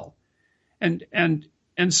well. And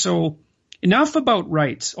so enough about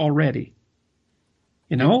rights already.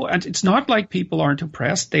 And it's not like people aren't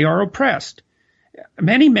oppressed. They are oppressed.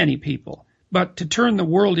 Many, many people. But to turn the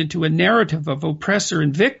world into a narrative of oppressor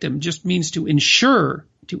and victim just means to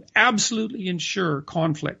absolutely ensure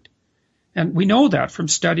conflict. And we know that from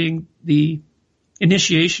studying the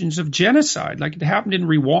initiations of genocide, like it happened in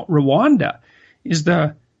Rwanda, is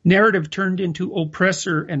the narrative turned into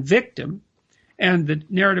oppressor and victim. And the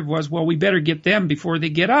narrative was, well, we better get them before they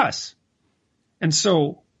get us. And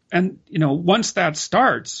so, once that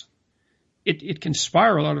starts, it can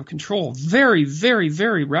spiral out of control very, very,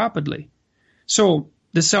 very rapidly. So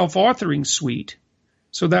the self-authoring suite,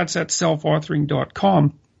 so that's at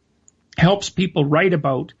selfauthoring.com, helps people write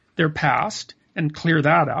about their past and clear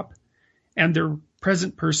that up, and their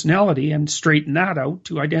present personality and straighten that out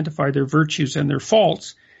to identify their virtues and their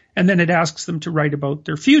faults. And then it asks them to write about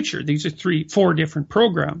their future. These are 4 different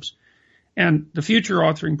programs. And the future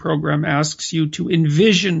authoring program asks you to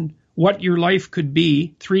envision what your life could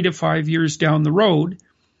be 3 to 5 years down the road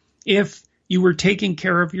if you were taking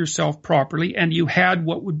care of yourself properly and you had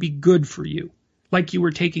what would be good for you, like you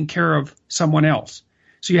were taking care of someone else.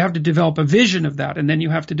 So you have to develop a vision of that, and then you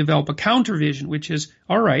have to develop a counter vision, which is,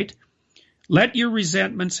 all right, let your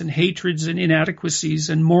resentments and hatreds and inadequacies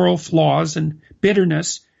and moral flaws and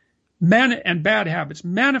bitterness and bad habits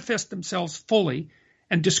manifest themselves fully,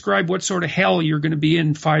 and describe what sort of hell you're going to be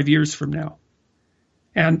in 5 years from now.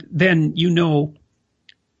 And then you know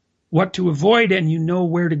what to avoid and you know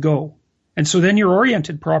where to go. And so then you're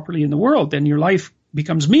oriented properly in the world. Then your life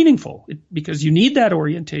becomes meaningful because you need that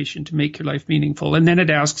orientation to make your life meaningful. And then it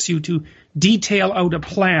asks you to detail out a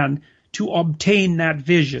plan to obtain that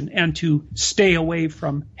vision and to stay away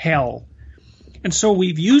from hell. And so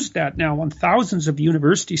we've used that now on thousands of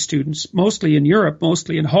university students, mostly in Europe,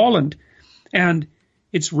 mostly in Holland. And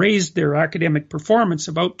it's raised their academic performance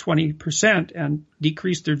about 20% and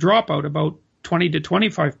decreased their dropout about 20 to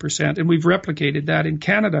 25%. And we've replicated that in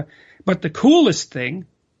Canada. But the coolest thing,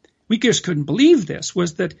 we just couldn't believe this,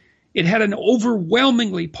 was that it had an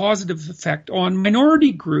overwhelmingly positive effect on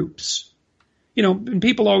minority groups. You know, and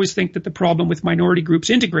people always think that the problem with minority groups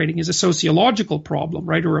integrating is a sociological problem,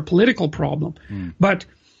 right, or a political problem. But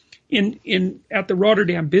at the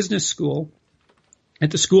Rotterdam Business School, at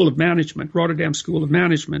the School of Management, Rotterdam School of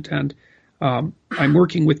Management, and I'm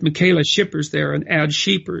working with Michaela Schippers there and Ad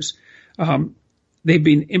Schippers. They've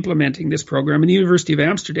been implementing this program, and the University of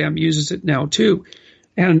Amsterdam uses it now too.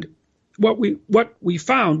 And what we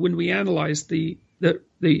found when we analyzed the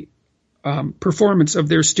performance of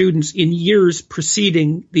their students in years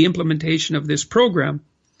preceding the implementation of this program,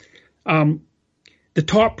 the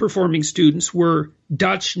top performing students were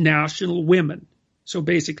Dutch national women, so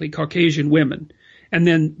basically Caucasian women. And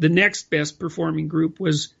then the next best performing group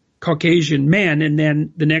was Caucasian men, and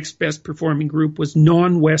then the next best performing group was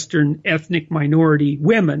non-Western ethnic minority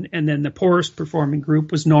women, and then the poorest performing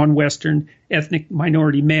group was non-Western ethnic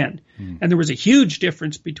minority men. And there was a huge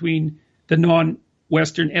difference between the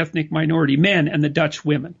non-Western ethnic minority men and the Dutch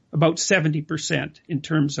women, about 70% in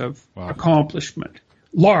terms of accomplishment.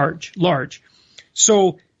 Large.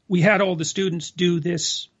 So we had all the students do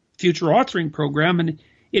this future authoring program, and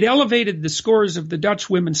it elevated the scores of the Dutch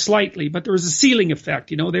women slightly, but there was a ceiling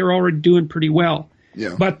effect. You know, they were already doing pretty well.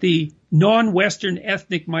 Yeah. But the non-Western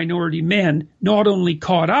ethnic minority men not only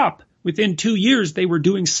caught up, within 2 years they were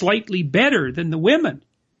doing slightly better than the women.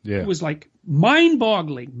 Yeah. It was like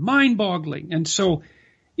mind-boggling. And so,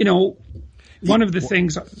 you know, one of the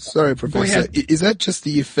things... Sorry, Professor. Is that just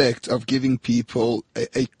the effect of giving people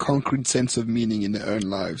a concrete sense of meaning in their own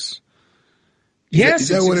lives? Yes, is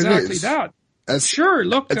that it's what exactly it is? that. Sure,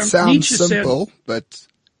 look, it sounds Nietzsche simple, but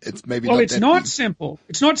it's maybe not. Well, it's not simple.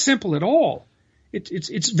 It's not simple at all.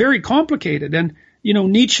 It's very complicated. And, you know,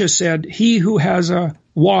 Nietzsche said, he who has a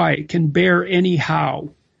why can bear any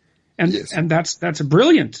how. And, yes. And it was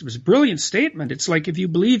a brilliant statement. It's like if you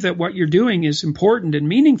believe that what you're doing is important and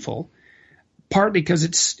meaningful, partly because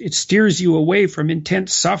it steers you away from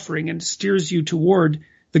intense suffering and steers you toward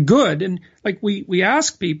the good. And like we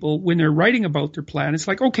ask people when they're writing about their plan, it's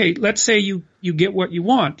like, okay, let's say you get what you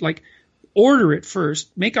want, like order it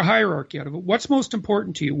first, make a hierarchy out of it. What's most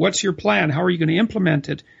important to you? What's your plan? How are you going to implement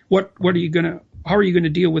it? How are you going to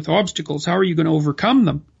deal with obstacles? How are you going to overcome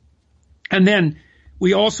them? And then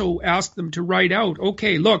we also ask them to write out,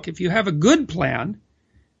 okay, look, if you have a good plan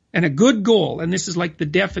and a good goal, and this is like the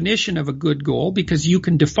definition of a good goal because you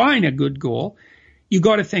can define a good goal, you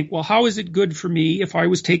got to think, well, how is it good for me if I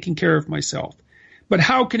was taking care of myself? But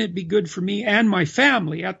how can it be good for me and my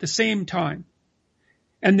family at the same time?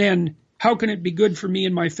 And then how can it be good for me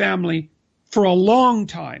and my family for a long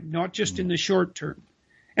time, not just in the short term?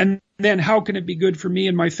 And then how can it be good for me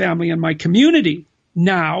and my family and my community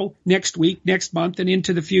now, next week, next month, and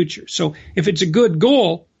into the future? So if it's a good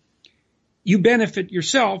goal, you benefit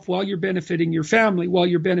yourself while you're benefiting your family, while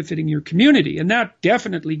you're benefiting your community. And that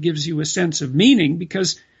definitely gives you a sense of meaning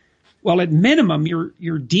because, well, at minimum,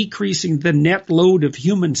 you're decreasing the net load of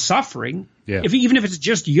human suffering. Yeah. Even if it's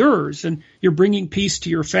just yours, and you're bringing peace to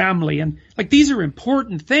your family. And like, these are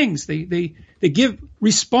important things. They give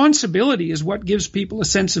responsibility is what gives people a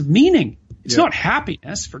sense of meaning. It's not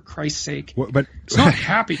happiness, for Christ's sake. But it's not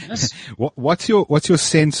happiness. What's your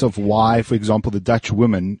sense of why, for example, the Dutch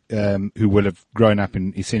women who will have grown up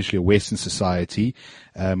in essentially a Western society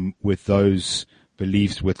with those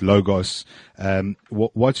beliefs, with logos,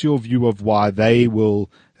 what's your view of why they will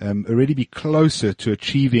already be closer to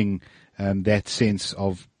achieving that sense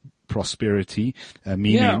of prosperity,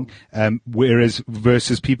 meaning, whereas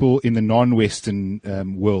versus people in the non-Western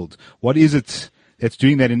world? What is it that's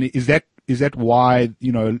doing that? And is that why,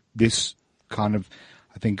 you know, this kind of,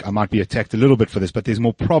 I think I might be attacked a little bit for this, but there's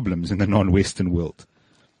more problems in the non-Western world?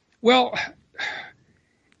 Well,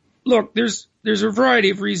 look, there's a variety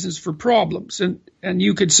of reasons for problems, and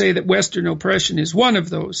you could say that Western oppression is one of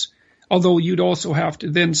those. Although you'd also have to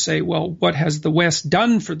then say, well, what has the West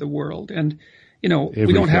done for the world? And, Everything.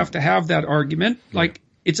 We don't have to have that argument. Yeah. Like,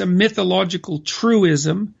 it's a mythological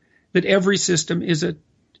truism that every system is a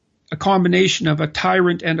combination of a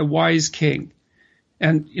tyrant and a wise king.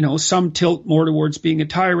 And, some tilt more towards being a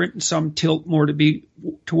tyrant and some tilt more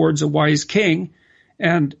towards a wise king.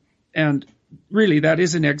 And really that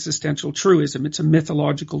is an existential truism. It's a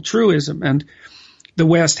mythological truism. And the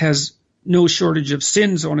West has no shortage of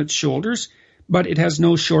sins on its shoulders, but it has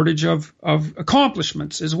no shortage of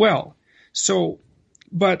accomplishments as well. So,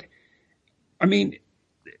 but, I mean,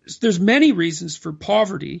 there's many reasons for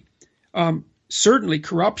poverty. Certainly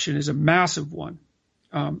corruption is a massive one.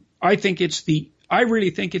 I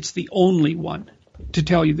really think it's the only one, to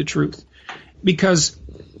tell you the truth, because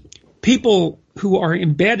people who are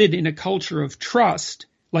embedded in a culture of trust,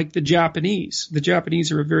 like the Japanese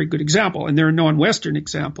are a very good example, and they're a non-Western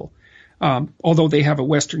example. Although they have a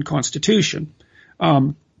Western constitution,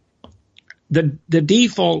 the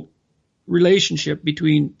default relationship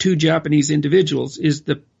between two Japanese individuals is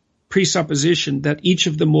the presupposition that each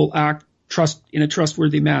of them will act in a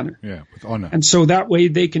trustworthy manner. Yeah, with honor. And so that way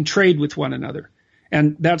they can trade with one another.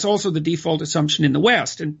 And that's also the default assumption in the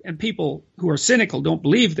West. And people who are cynical don't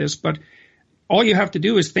believe this, but all you have to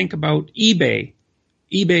do is think about eBay.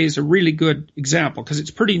 eBay is a really good example because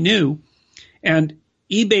it's pretty new, and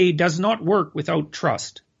eBay does not work without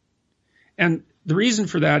trust. And the reason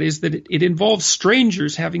for that is that it involves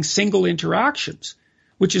strangers having single interactions,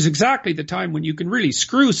 which is exactly the time when you can really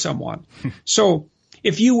screw someone. So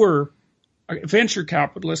if you were a venture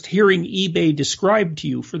capitalist hearing eBay described to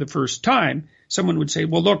you for the first time, someone would say,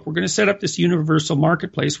 well, look, we're going to set up this universal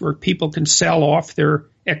marketplace where people can sell off their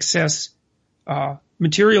excess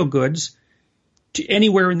material goods to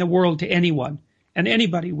anywhere in the world to anyone. And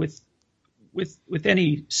anybody with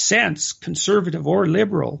any sense, conservative or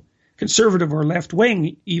liberal, conservative or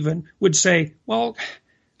left-wing even, would say, well,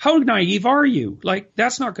 how naive are you? Like,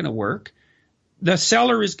 that's not going to work. The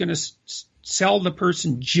seller is going to sell the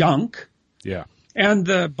person junk. Yeah. And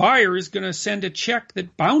the buyer is going to send a check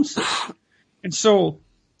that bounces. And so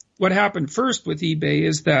what happened first with eBay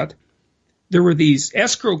is that there were these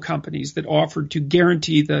escrow companies that offered to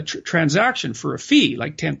guarantee the transaction for a fee,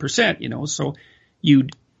 like 10%, so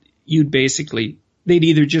you'd basically, they'd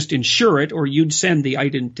either just insure it or you'd send the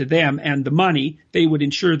item to them and the money. They would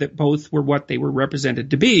ensure that both were what they were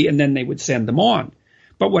represented to be, and then they would send them on.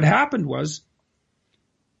 But what happened was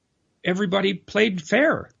everybody played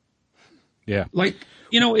fair. Yeah. Like,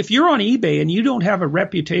 if you're on eBay and you don't have a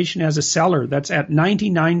reputation as a seller that's at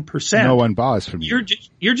 99%, no one buys from you.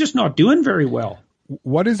 You're just not doing very well.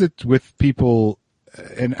 What is it with people?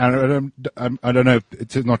 And I don't know,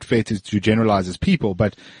 it's not fair to generalize as people,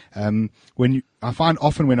 but I find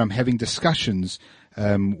often when I'm having discussions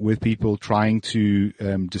with people trying to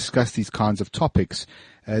discuss these kinds of topics,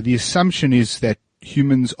 the assumption is that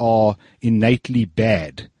humans are innately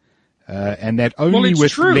bad. And that only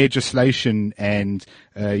with true. legislation and,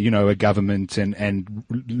 a government and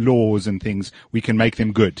laws and things, we can make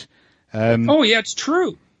them good. It's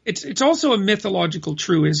true. It's also a mythological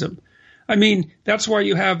truism. I mean, that's why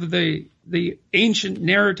you have the ancient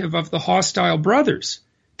narrative of the hostile brothers,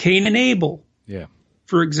 Cain and Abel,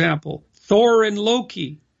 for example, Thor and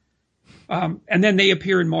Loki. And then they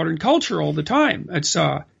appear in modern culture all the time. It's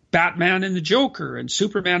Batman and the Joker and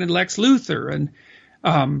Superman and Lex Luthor.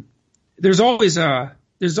 And there's always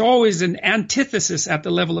an antithesis at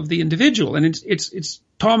the level of the individual. And it's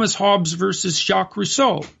Thomas Hobbes versus Jacques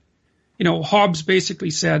Rousseau. Hobbes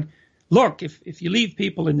basically said, look, if you leave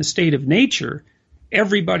people in the state of nature,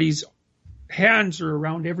 everybody's hands are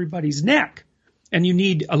around everybody's neck. And you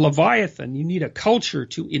need a Leviathan, you need a culture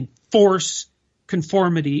to enforce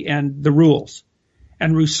conformity and the rules.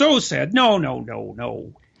 And Rousseau said,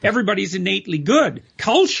 no. Everybody's innately good.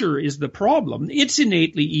 Culture is the problem. It's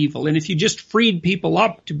innately evil. And if you just freed people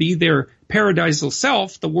up to be their paradisal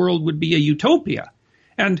self, the world would be a utopia.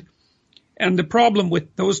 And the problem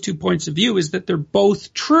with those 2 points of view is that they're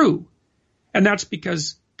both true. And that's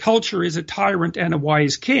because culture is a tyrant and a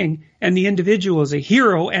wise king, and the individual is a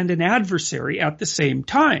hero and an adversary at the same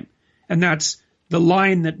time. And that's the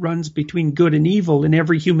line that runs between good and evil in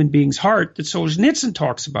every human being's heart that Solzhenitsyn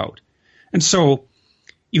talks about. And so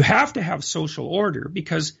you have to have social order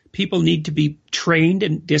because people need to be trained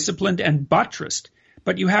and disciplined and buttressed.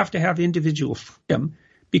 But you have to have individual freedom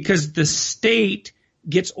because the state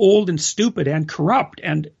gets old and stupid and corrupt,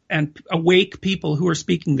 and awake people who are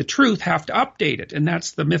speaking the truth have to update it. And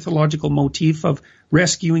that's the mythological motif of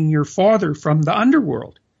rescuing your father from the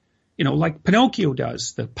underworld. like Pinocchio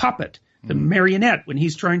does, the puppet, the marionette, when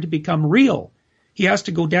he's trying to become real. He has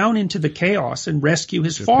to go down into the chaos and rescue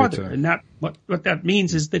his father. And what that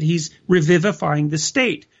means is that he's revivifying the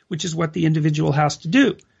state, which is what the individual has to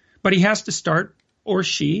do. But he has to start, or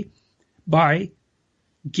she, by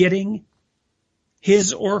getting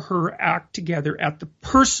his or her act together at the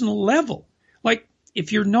personal level. Like,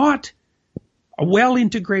 if you're not a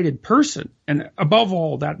well-integrated person, and above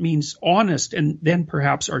all, that means honest and then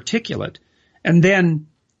perhaps articulate, and then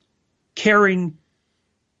caring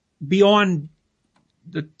beyond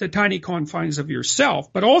the tiny confines of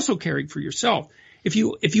yourself, but also caring for yourself. If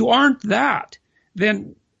you aren't that,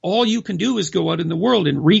 then all you can do is go out in the world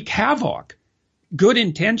and wreak havoc. Good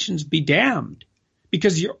intentions be damned.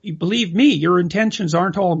 Because you believe me, your intentions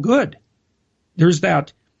aren't all good. There's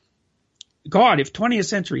that, God, if 20th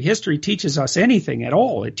century history teaches us anything at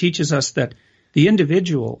all, it teaches us that the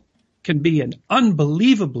individual can be an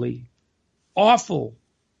unbelievably awful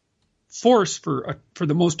force for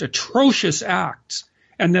the most atrocious acts,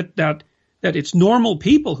 and that it's normal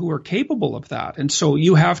people who are capable of that. And so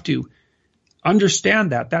you have to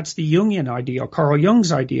understand that. That's the Jungian idea, Carl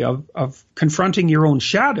Jung's idea of confronting your own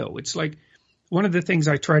shadow. It's like one of the things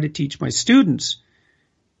I try to teach my students,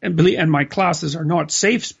 and my classes are not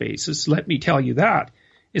safe spaces, let me tell you that,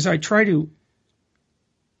 is I try to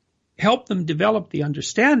help them develop the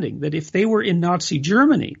understanding that if they were in Nazi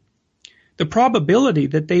Germany, the probability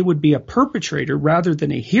that they would be a perpetrator rather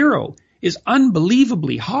than a hero is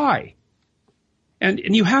unbelievably high. And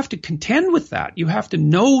you have to contend with that. You have to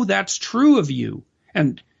know that's true of you.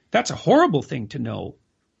 And that's a horrible thing to know.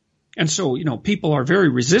 And so, people are very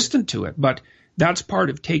resistant to it, but that's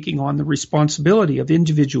part of taking on the responsibility of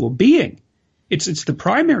individual being. It's the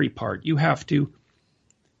primary part. You have to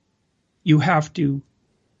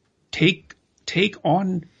take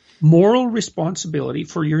on moral responsibility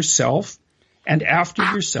for yourself and after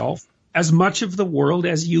yourself as much of the world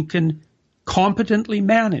as you can competently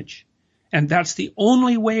manage. And that's the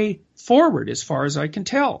only way forward as far as I can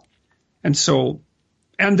tell. And so,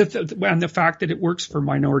 and the fact that it works for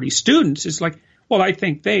minority students is like, well, I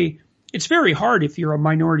think it's very hard if you're a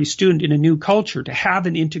minority student in a new culture to have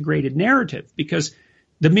an integrated narrative, because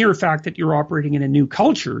the mere fact that you're operating in a new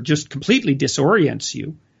culture just completely disorients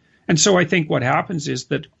you. And so I think what happens is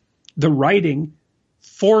that the writing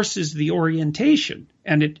forces the orientation.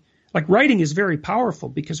 And writing is very powerful,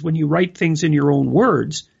 because when you write things in your own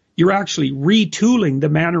words, you're actually retooling the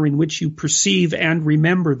manner in which you perceive and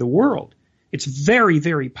remember the world. It's very,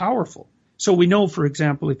 very powerful. So we know, for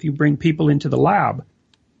example, if you bring people into the lab,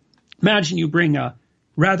 imagine you bring a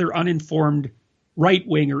rather uninformed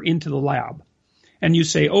right-winger into the lab, and you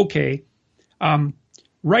say, okay,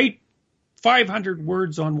 write 500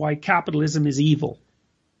 words on why capitalism is evil.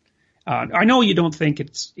 I know you don't think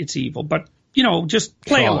it's evil, but, just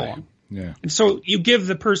play along. Yeah. And so you give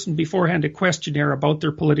the person beforehand a questionnaire about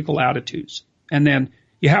their political attitudes, and then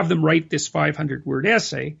you have them write this 500-word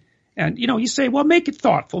essay, and, you say, well, make it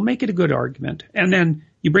thoughtful, make it a good argument, and then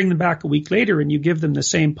you bring them back a week later and you give them the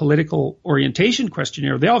same political orientation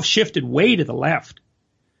questionnaire. They'll have shifted way to the left.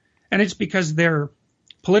 And it's because their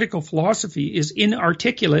political philosophy is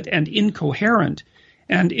inarticulate and incoherent.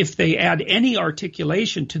 And if they add any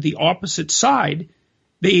articulation to the opposite side,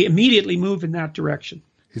 they immediately move in that direction.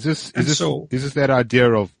 Is this that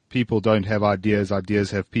idea of people don't have ideas,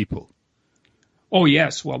 ideas have people? Oh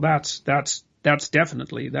yes, well that's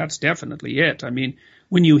definitely it. I mean,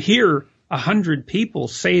 when you hear 100 people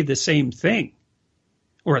say the same thing,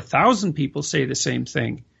 or 1,000 people say the same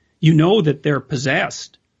thing, you know that they're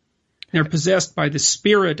possessed. They're possessed by the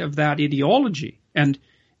spirit of that ideology, and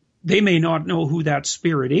they may not know who that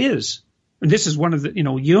spirit is. And this is one of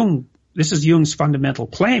the, this is Jung's fundamental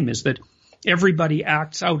claim, is that everybody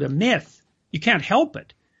acts out a myth. You can't help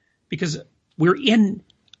it, because we're in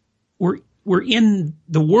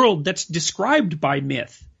the world that's described by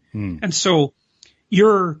myth. And so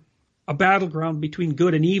you're a battleground between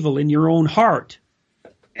good and evil in your own heart.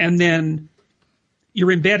 And then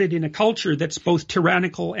you're embedded in a culture that's both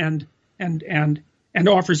tyrannical and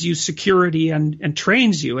offers you security and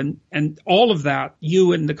trains you. And all of that,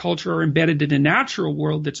 you and the culture are embedded in a natural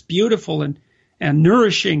world that's beautiful and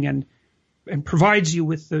nourishing and provides you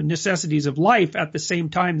with the necessities of life at the same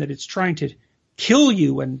time that it's trying to kill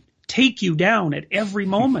you and take you down at every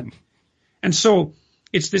moment. And so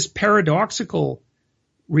it's this paradoxical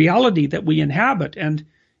reality that we inhabit. And,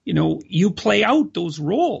 you play out those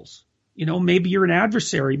roles. Maybe you're an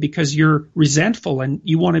adversary because you're resentful and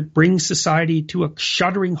you want to bring society to a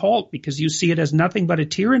shuddering halt because you see it as nothing but a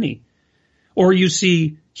tyranny. Or you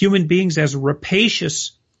see human beings as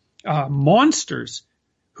rapacious monsters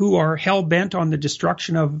who are hell bent on the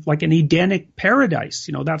destruction of like an Edenic paradise.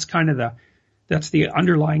 That's kind of that's the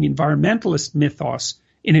underlying environmentalist mythos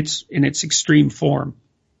in its extreme form.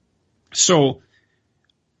 So,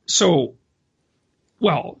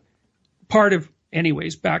 well, part of,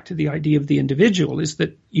 anyways, back to the idea of the individual is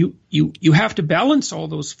that you have to balance all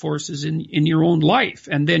those forces in your own life,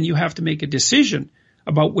 and then you have to make a decision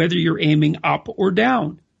about whether you're aiming up or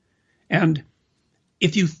down. And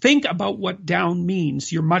if you think about what down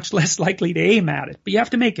means, you're much less likely to aim at it. But you have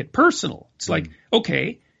to make it personal. It's like,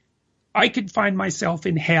 okay, I could find myself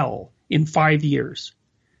in hell in 5 years.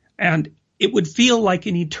 And it would feel like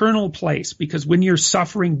an eternal place, because when you're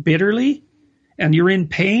suffering bitterly and you're in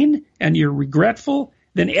pain and you're regretful,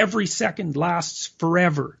 then every second lasts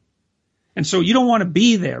forever. And so you don't want to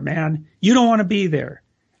be there, man. You don't want to be there.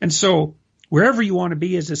 And so wherever you want to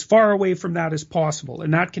be is as far away from that as possible.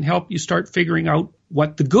 And that can help you start figuring out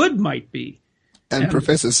what the good might be. And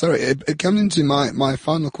Professor, sorry, it comes into my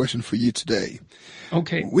final question for you today.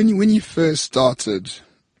 Okay. When you first started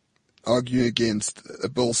arguing against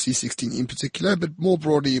Bill C-16 in particular, but more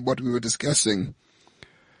broadly what we were discussing,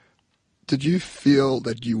 did you feel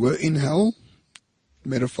that you were in hell,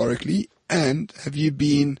 metaphorically, and have you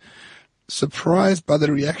been surprised by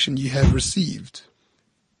the reaction you have received?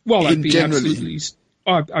 Well, I've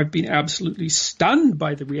been absolutely stunned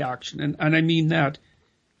by the reaction, and I mean that.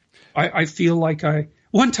 I feel like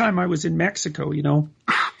one time I was in Mexico,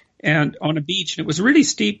 and on a beach, and it was a really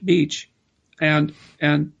steep beach, and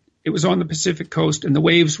it was on the Pacific coast, and the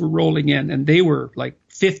waves were rolling in, and they were like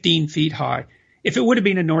 15 feet high. If it would have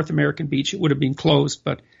been a North American beach, it would have been closed,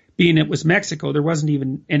 but being it was Mexico, there wasn't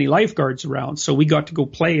even any lifeguards around, so we got to go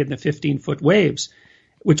play in the 15-foot waves,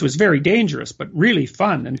 which was very dangerous, but really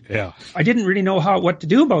fun. And yeah. I didn't really know what to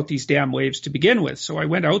do about these damn waves to begin with, so I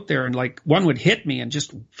went out there, and like one would hit me and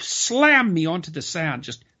just slam me onto the sand,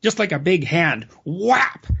 just like a big hand,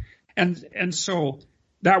 whap! And so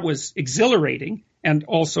that was exhilarating and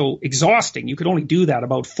also exhausting. You could only do that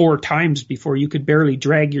about 4 times before you could barely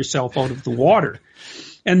drag yourself out of the water.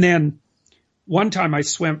 And then one time I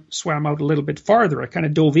swam out a little bit farther. I kind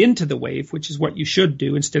of dove into the wave, which is what you should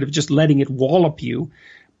do instead of just letting it wallop you.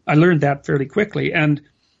 I learned that fairly quickly. And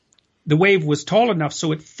the wave was tall enough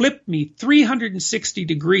so it flipped me 360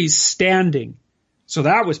 degrees standing. So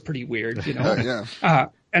that was pretty weird, Yeah.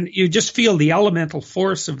 And you just feel the elemental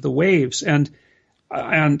force of the waves, and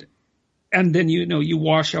then you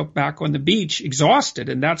wash out back on the beach exhausted,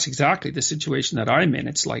 and that's exactly the situation that I'm in.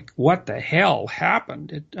 It's like, what the hell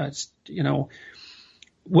happened?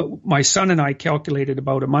 What my son and I calculated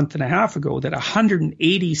about a month and a half ago that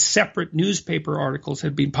 180 separate newspaper articles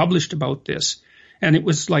had been published about this, and it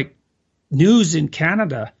was like news in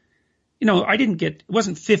Canada. It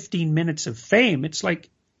wasn't 15 minutes of fame. It's like,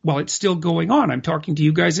 well, it's still going on. I'm talking to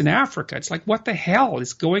you guys in Africa. It's like, what the hell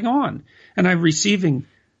is going on? And I'm receiving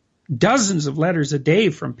dozens of letters a day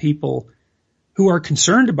from people who are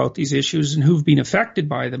concerned about these issues and who've been affected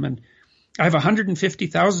by them. And I have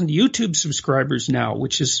 150,000 YouTube subscribers now,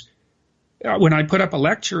 which is, when I put up a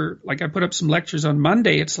lecture, like I put up some lectures on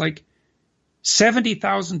Monday, it's like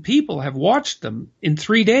 70,000 people have watched them in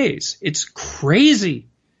 3 days. It's crazy.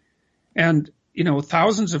 And,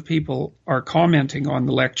 thousands of people are commenting on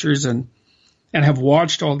the lectures and have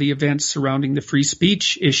watched all the events surrounding the free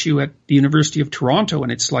speech issue at the University of Toronto.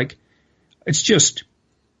 And it's like, it's just.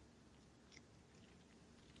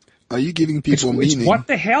 Are you giving people meaning? What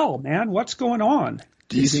the hell, man? What's going on?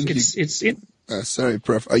 Do you think sorry,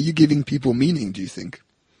 Prof. Are you giving people meaning, do you think?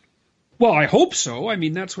 Well, I hope so. I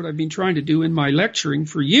mean, that's what I've been trying to do in my lecturing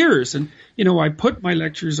for years. And, I put my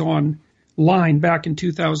lectures online back in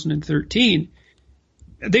 2013.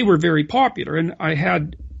 They were very popular,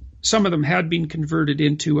 and some of them had been converted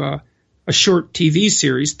into a short TV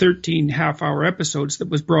series, 13 half-hour episodes that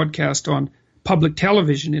was broadcast on public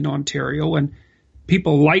television in Ontario, and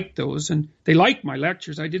people liked those, and they liked my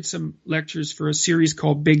lectures. I did some lectures for a series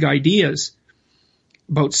called Big Ideas,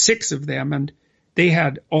 about 6 of them, and they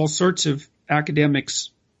had all sorts of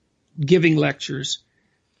academics giving lectures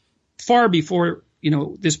far before,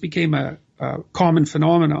 this became a common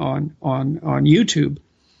phenomenon on YouTube.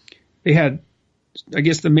 They had, I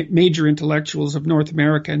guess, the major intellectuals of North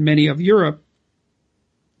America and many of Europe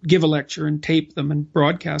give a lecture and tape them and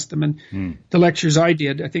broadcast them. And the lectures I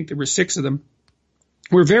did, I think there were 6 of them,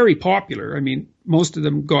 were very popular. I mean, most of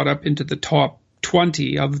them got up into the top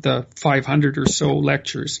 20 of the 500 or so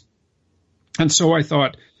lectures. And so I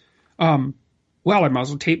thought, well, I might as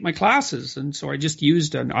well tape my classes. And so I just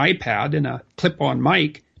used an iPad and a clip-on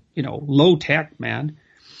mic, low tech, man.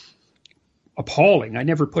 Appalling. I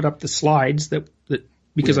never put up the slides that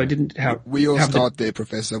because I didn't have. We all start there,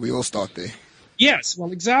 Professor. We all start there. Yes,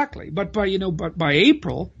 well, exactly. But by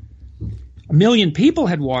April, 1 million people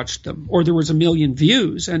had watched them, or there was 1 million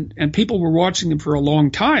views, and people were watching them for a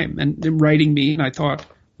long time and then writing me, and I thought,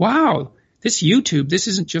 wow, this YouTube, this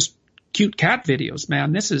isn't just cute cat videos,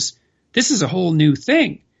 man. This is a whole new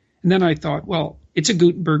thing. And then I thought, well, it's a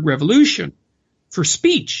Gutenberg revolution for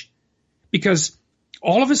speech, because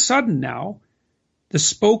all of a sudden now, the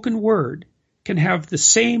spoken word can have the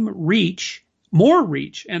same reach, more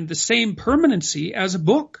reach, and the same permanency as a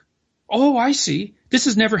book. Oh, I see. This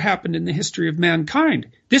has never happened in the history of mankind.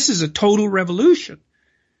 This is a total revolution.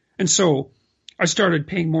 And so I started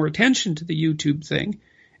paying more attention to the YouTube thing.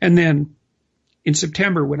 And then in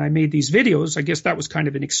September, when I made these videos, I guess that was kind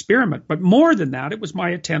of an experiment. But more than that, it was my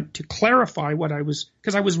attempt to clarify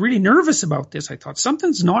because I was really nervous about this. I thought,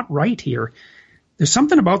 something's not right here. There's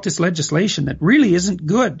something about this legislation that really isn't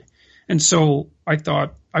good. And so I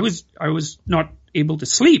thought, I was not able to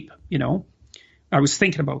sleep, I was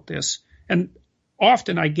thinking about this. And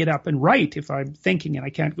often I get up and write if I'm thinking and I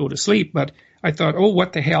can't go to sleep. But I thought, oh,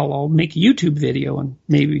 what the hell? I'll make a YouTube video and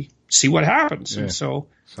maybe see what happens. Yeah. And so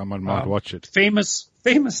someone might watch it. Famous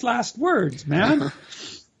last words, man.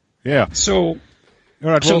 Yeah. So, all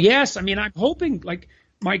right, so yes, I mean, I'm hoping, like,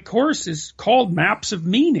 my course is called Maps of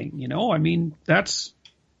Meaning, I mean, that's,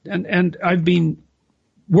 and I've been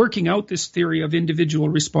working out this theory of individual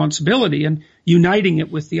responsibility and uniting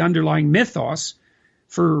it with the underlying mythos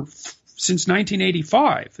since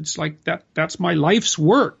 1985. It's like that's my life's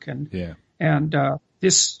work. And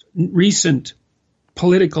this recent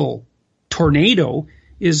political tornado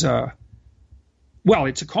is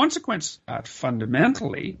it's a consequence of that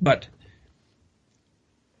fundamentally, but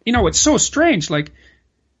it's so strange. Like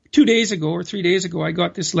 2 days ago or 3 days ago, I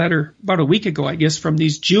got this letter about a week ago, I guess, from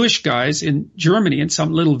these Jewish guys in Germany in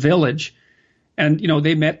some little village. And,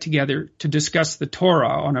 they met together to discuss the Torah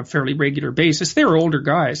on a fairly regular basis. They were older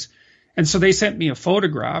guys. And so they sent me a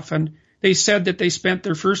photograph, and they said that they spent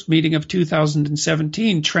their first meeting of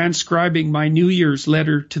 2017 transcribing my New Year's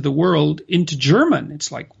letter to the world into German.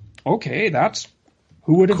 It's like, okay,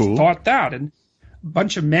 who would have thought that? And a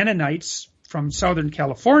bunch of Mennonites from Southern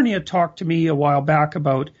California talked to me a while back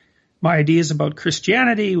about my ideas about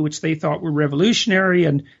Christianity, which they thought were revolutionary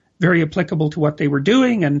and very applicable to what they were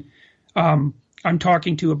doing. And I'm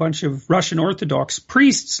talking to a bunch of Russian Orthodox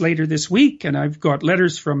priests later this week, and I've got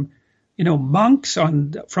letters from, monks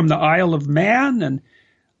from the Isle of Man,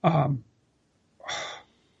 and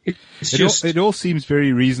it all seems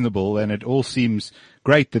very reasonable, and it all seems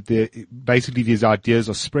great that basically these ideas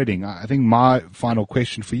are spreading. I think my final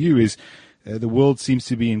question for you is, the world seems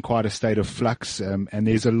to be in quite a state of flux, and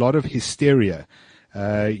there's a lot of hysteria.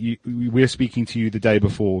 We're speaking to you the day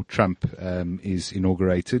before Trump is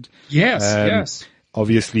inaugurated. Yes, yes.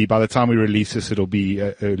 Obviously, by the time we release this, it'll be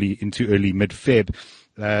early mid-Feb.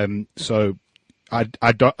 So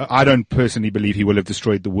I don't personally believe he will have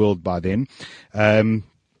destroyed the world by then.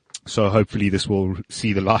 So hopefully this will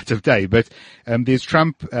see the light of day. But there's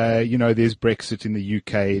Trump, there's Brexit in the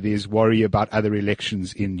UK. There's worry about other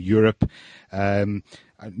elections in Europe.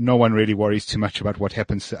 No one really worries too much about what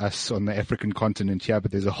happens to us on the African continent here,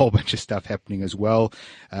 but there's a whole bunch of stuff happening as well.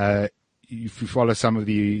 If you follow some of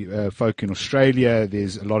the folk in Australia,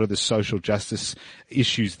 there's a lot of the social justice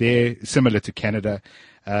issues there, similar to Canada.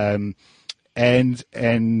 And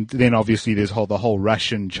then obviously there's the whole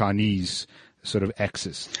Russian-Chinese sort of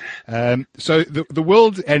axis. So the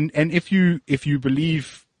world, and if you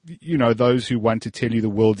believe, those who want to tell you the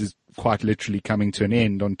world is quite literally coming to an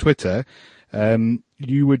end on Twitter,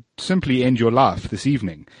 you would simply end your life this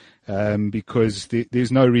evening. Because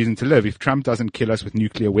there's no reason to live. If Trump doesn't kill us with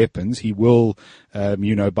nuclear weapons, he will,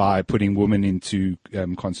 by putting women into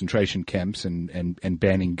concentration camps and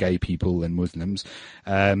banning gay people and Muslims,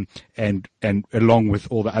 and along with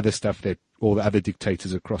all the other stuff that all the other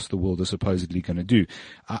dictators across the world are supposedly going to do.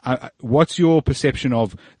 What's your perception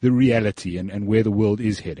of the reality and where the world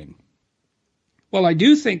is heading? Well, I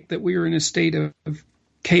do think that we are in a state of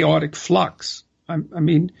chaotic flux. I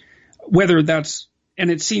mean, whether that's, and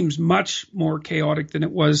it seems much more chaotic than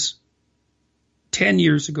it was 10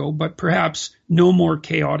 years ago, but perhaps no more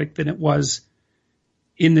chaotic than it was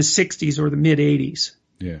in the 60s or the mid-80s.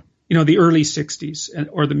 Yeah. The early 60s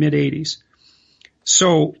or the mid-80s.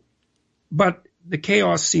 So, but the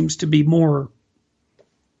chaos seems to be more,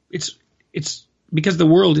 it's because the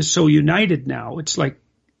world is so united now. It's like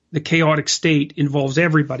the chaotic state involves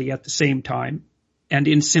everybody at the same time and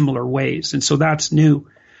in similar ways. And so that's new.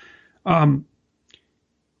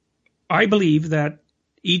 I believe that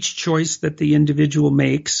each choice that the individual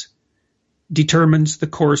makes determines the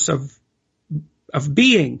course of of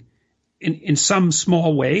being in some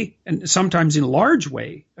small way, and sometimes in a large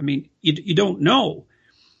way. I mean, you don't know.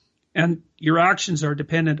 And your actions are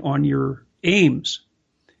dependent on your aims.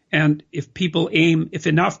 And if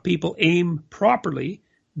enough people aim properly,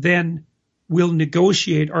 then we'll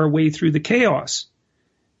negotiate our way through the chaos.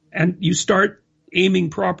 And you start aiming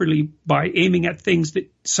properly by aiming at things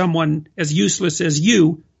that someone as useless as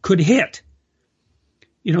you could hit.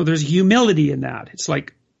 You know, there's humility in that. It's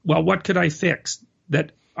like, well, what could I fix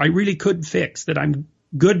that I really could fix, that I'm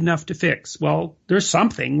good enough to fix? Well, there's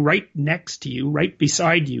something right next to you, right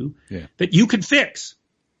beside you, that you could fix.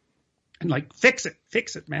 And like, fix it,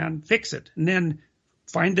 man, fix it. And then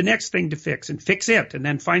find the next thing to fix and fix it. And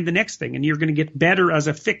then find the next thing. And you're going to get better as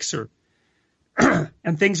a fixer.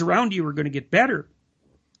 And things around you are going to get better.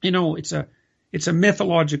 You know, it's a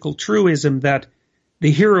mythological truism that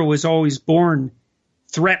the hero is always born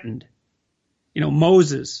threatened. You know,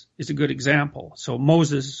 Moses is a good example. So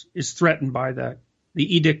Moses is threatened by the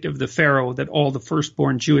edict of the Pharaoh that all the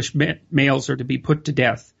firstborn Jewish males are to be put to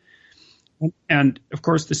death. And of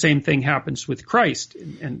course, the same thing happens with Christ,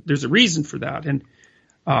 and there's a reason for that. And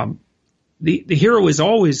the hero is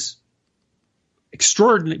always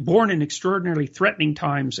born in extraordinarily threatening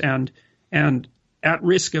times and at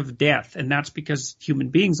risk of death, and that's because human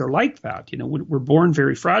beings are like that. You know, we're born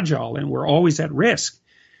very fragile, and we're always at risk.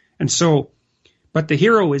 And so, but the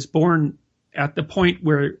hero is born at the point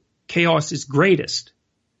where chaos is greatest,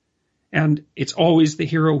 and it's always the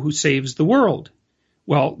hero who saves the world.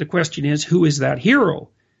 Well, the question is, who is that hero?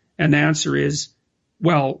 And the answer is,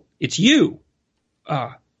 well, it's you.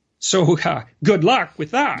 So good luck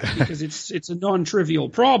with that, because it's a non-trivial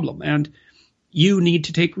problem, and you need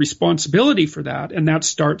to take responsibility for that. And that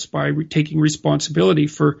starts by taking responsibility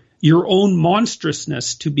for your own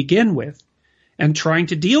monstrousness to begin with, and trying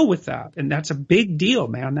to deal with that. And that's a big deal,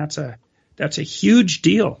 man. That's a huge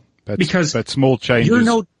deal. But small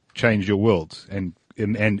changes change your world and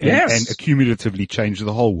accumulatively change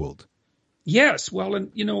the whole world. Yes. Well,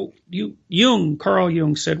 and you know, Carl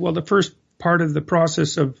Jung said, well, the first part of the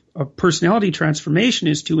process of personality transformation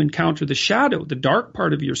is to encounter the shadow, the dark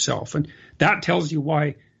part of yourself. And that tells you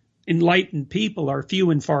why enlightened people are few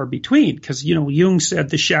and far between. Because, you know, Jung said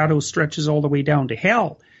the shadow stretches all the way down to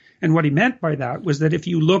hell. And what he meant by that was that if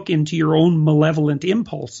you look into your own malevolent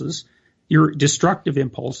impulses, your destructive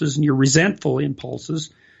impulses and your resentful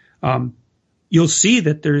impulses, you'll see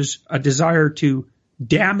that there's a desire to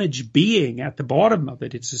damage being at the bottom of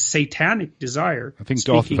it. It's a satanic desire. I think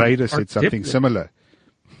Darth Vader said something similar.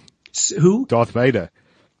 Who? Darth Vader.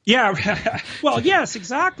 Yeah. Well, yes,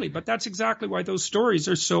 exactly. But that's exactly why those stories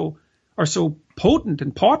are so potent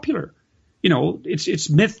and popular. You know, it's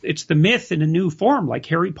the myth in a new form, like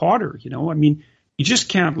Harry Potter. You know, I mean, you just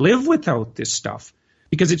can't live without this stuff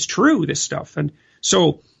because it's true, this stuff. And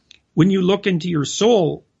so when you look into your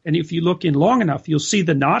soul, and if you look in long enough, you'll see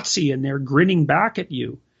the Nazi in there grinning back at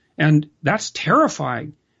you. And that's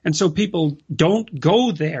terrifying. And so people don't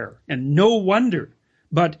go there, and no wonder.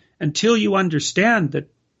 But until you understand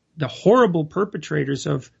that the horrible perpetrators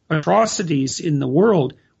of atrocities in the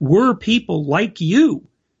world were people like you.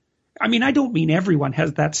 I mean, I don't mean everyone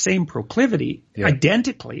has that same proclivity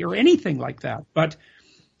identically or anything like that, but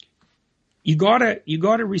you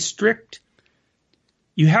gotta restrict.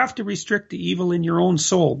 You have to restrict the evil in your own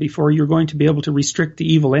soul before you're going to be able to restrict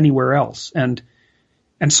the evil anywhere else. And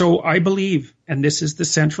so I believe, and this is the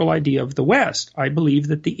central idea of the West, I believe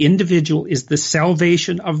that the individual is the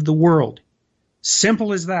salvation of the world.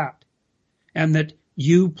 Simple as that. And that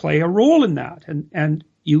you play a role in that. And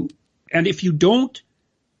if you don't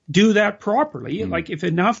do that properly, like if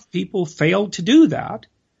enough people fail to do that,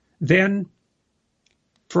 then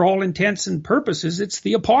for all intents and purposes, it's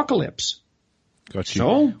the apocalypse. Got you.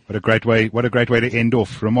 So, what a great way to end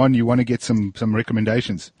off. Ramon, you want to get some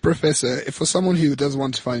recommendations? Professor, for someone who does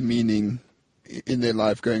want to find meaning in their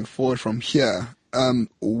life going forward from here,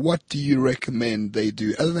 what do you recommend they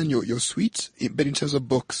do other than your suite, but in terms of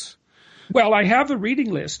books? Well, I have a reading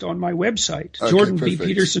list on my website,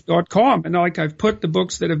 jordanbpeterson.com, and I've put the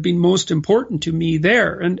books that have been most important to me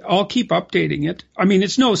there, and I'll keep updating it. I mean,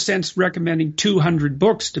 it's no sense recommending 200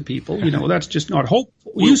 books to people. You know, that's just not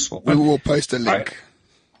useful. We will post a link.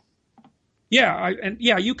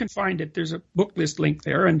 You can find it. There's a book list link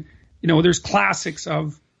there, and you know, there's classics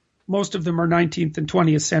most of them are 19th and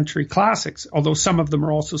 20th century classics, although some of them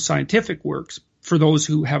are also scientific works for those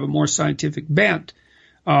who have a more scientific bent.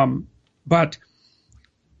 But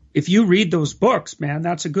if you read those books, man,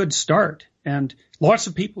 that's a good start. And lots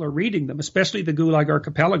of people are reading them, especially the Gulag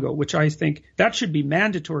Archipelago, which I think that should be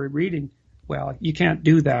mandatory reading well, you can't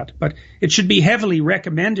do that. But it should be heavily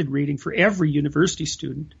recommended reading for every university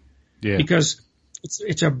student. Yeah. Because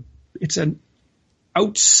it's an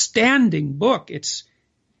outstanding book. It's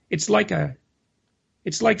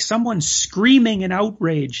like someone screaming in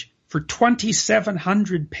outrage for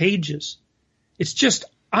 2,700 pages. It's just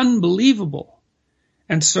unbelievable.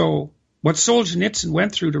 And so what Solzhenitsyn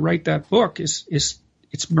went through to write that book is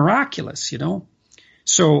it's miraculous, you know.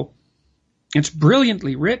 So it's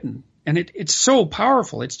brilliantly written, and it's so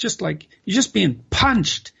powerful. It's just like you're just being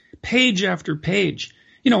punched page after page,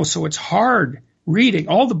 you know. So it's hard reading.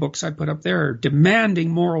 All the books I put up there are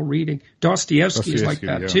demanding moral reading. Dostoevsky is like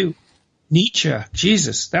that too. Nietzsche,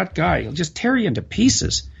 Jesus, that guy, he'll just tear you into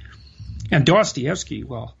pieces. And Dostoevsky,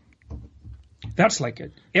 well, that's like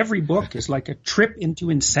every book is like a trip into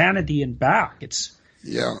insanity and back. It's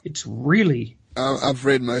really. I've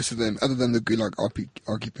read most of them, other than the Gulag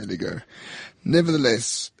Archipelago.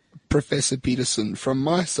 Nevertheless, Professor Peterson, from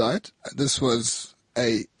my side, this was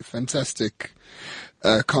a fantastic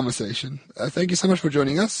conversation. Thank you so much for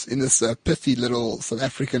joining us in this pithy little South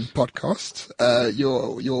African podcast.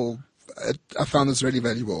 I found this really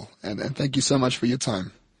valuable, and thank you so much for your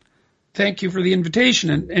time. Thank you for the invitation,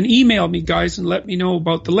 and email me, guys, and let me know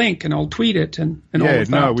about the link, and I'll tweet it and all of that.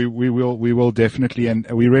 No, we will definitely, and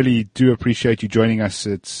we really do appreciate you joining us.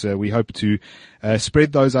 It's we hope to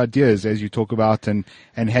spread those ideas as you talk about and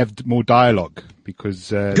have more dialogue, because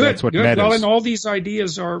that's what matters. Well, and all these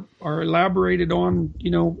ideas are elaborated on,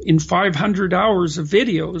 you know, in 500 hours of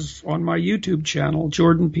videos on my YouTube channel,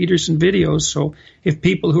 Jordan Peterson Videos. So if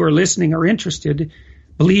people who are listening are interested,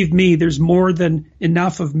 believe me, there's more than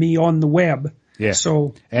enough of me on the web. Yeah.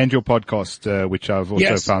 So, and your podcast, which I've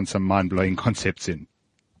also found some mind-blowing concepts in.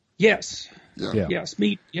 Yes. Yeah.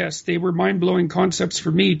 Yes, they were mind-blowing concepts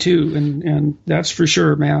for me too, and that's for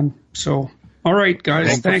sure, man. So, all right,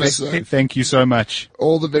 guys, thanks. Thank you so much.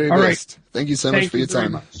 All the very best. Right. Thank you so much for your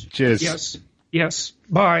time. Cheers. Yes.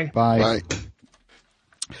 Bye.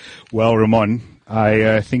 Well, Ramon,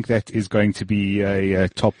 I think that is going to be a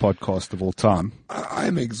top podcast of all time.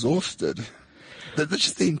 I'm exhausted. That's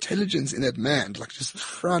just the intelligence in that man, like, just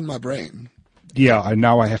frying my brain. Yeah,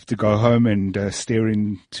 now I have to go home and stare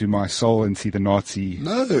into my soul and see the Nazi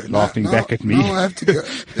laughing back at me. No, I have to go.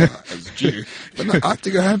 As a Jew, but no, I have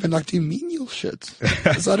to go home and do menial shit.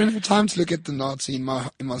 Because I don't have time to look at the Nazi in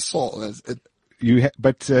my soul.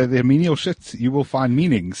 But the menial shit, you will find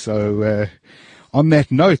meaning. So on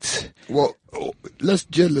that note, well,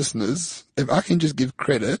 dear listeners, if I can just give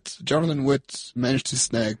credit, Jonathan Witt managed to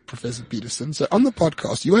snag Professor Peterson. So on the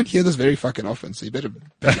podcast, you won't hear this very fucking often, so you better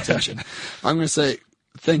pay attention. I'm going to say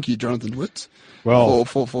thank you, Jonathan Witt,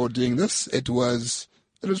 for doing this. It was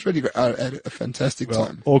really great. I had a fantastic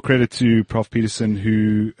time. All credit to Prof. Peterson,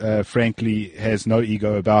 who frankly has no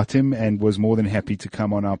ego about him and was more than happy to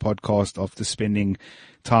come on our podcast after spending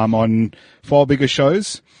time on far bigger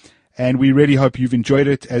shows. And we really hope you've enjoyed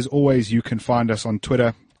it. As always, you can find us on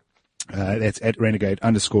Twitter. That's at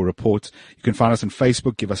Renegade_report. You can find us on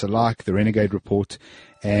Facebook. Give us a like, The Renegade Report.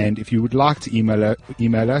 And if you would like to email us,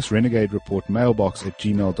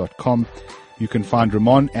 renegadereportmailbox@gmail.com. You can find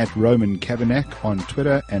Ramon at Roman Kavanagh on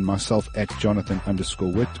Twitter and myself at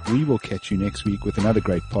Jonathan_Witt. We will catch you next week with another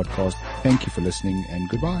great podcast. Thank you for listening, and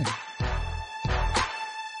goodbye.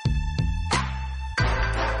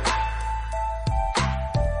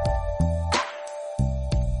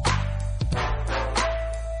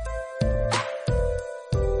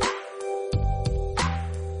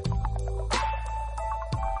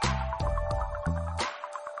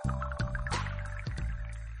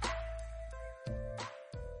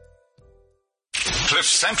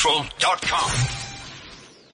 CliffCentral.com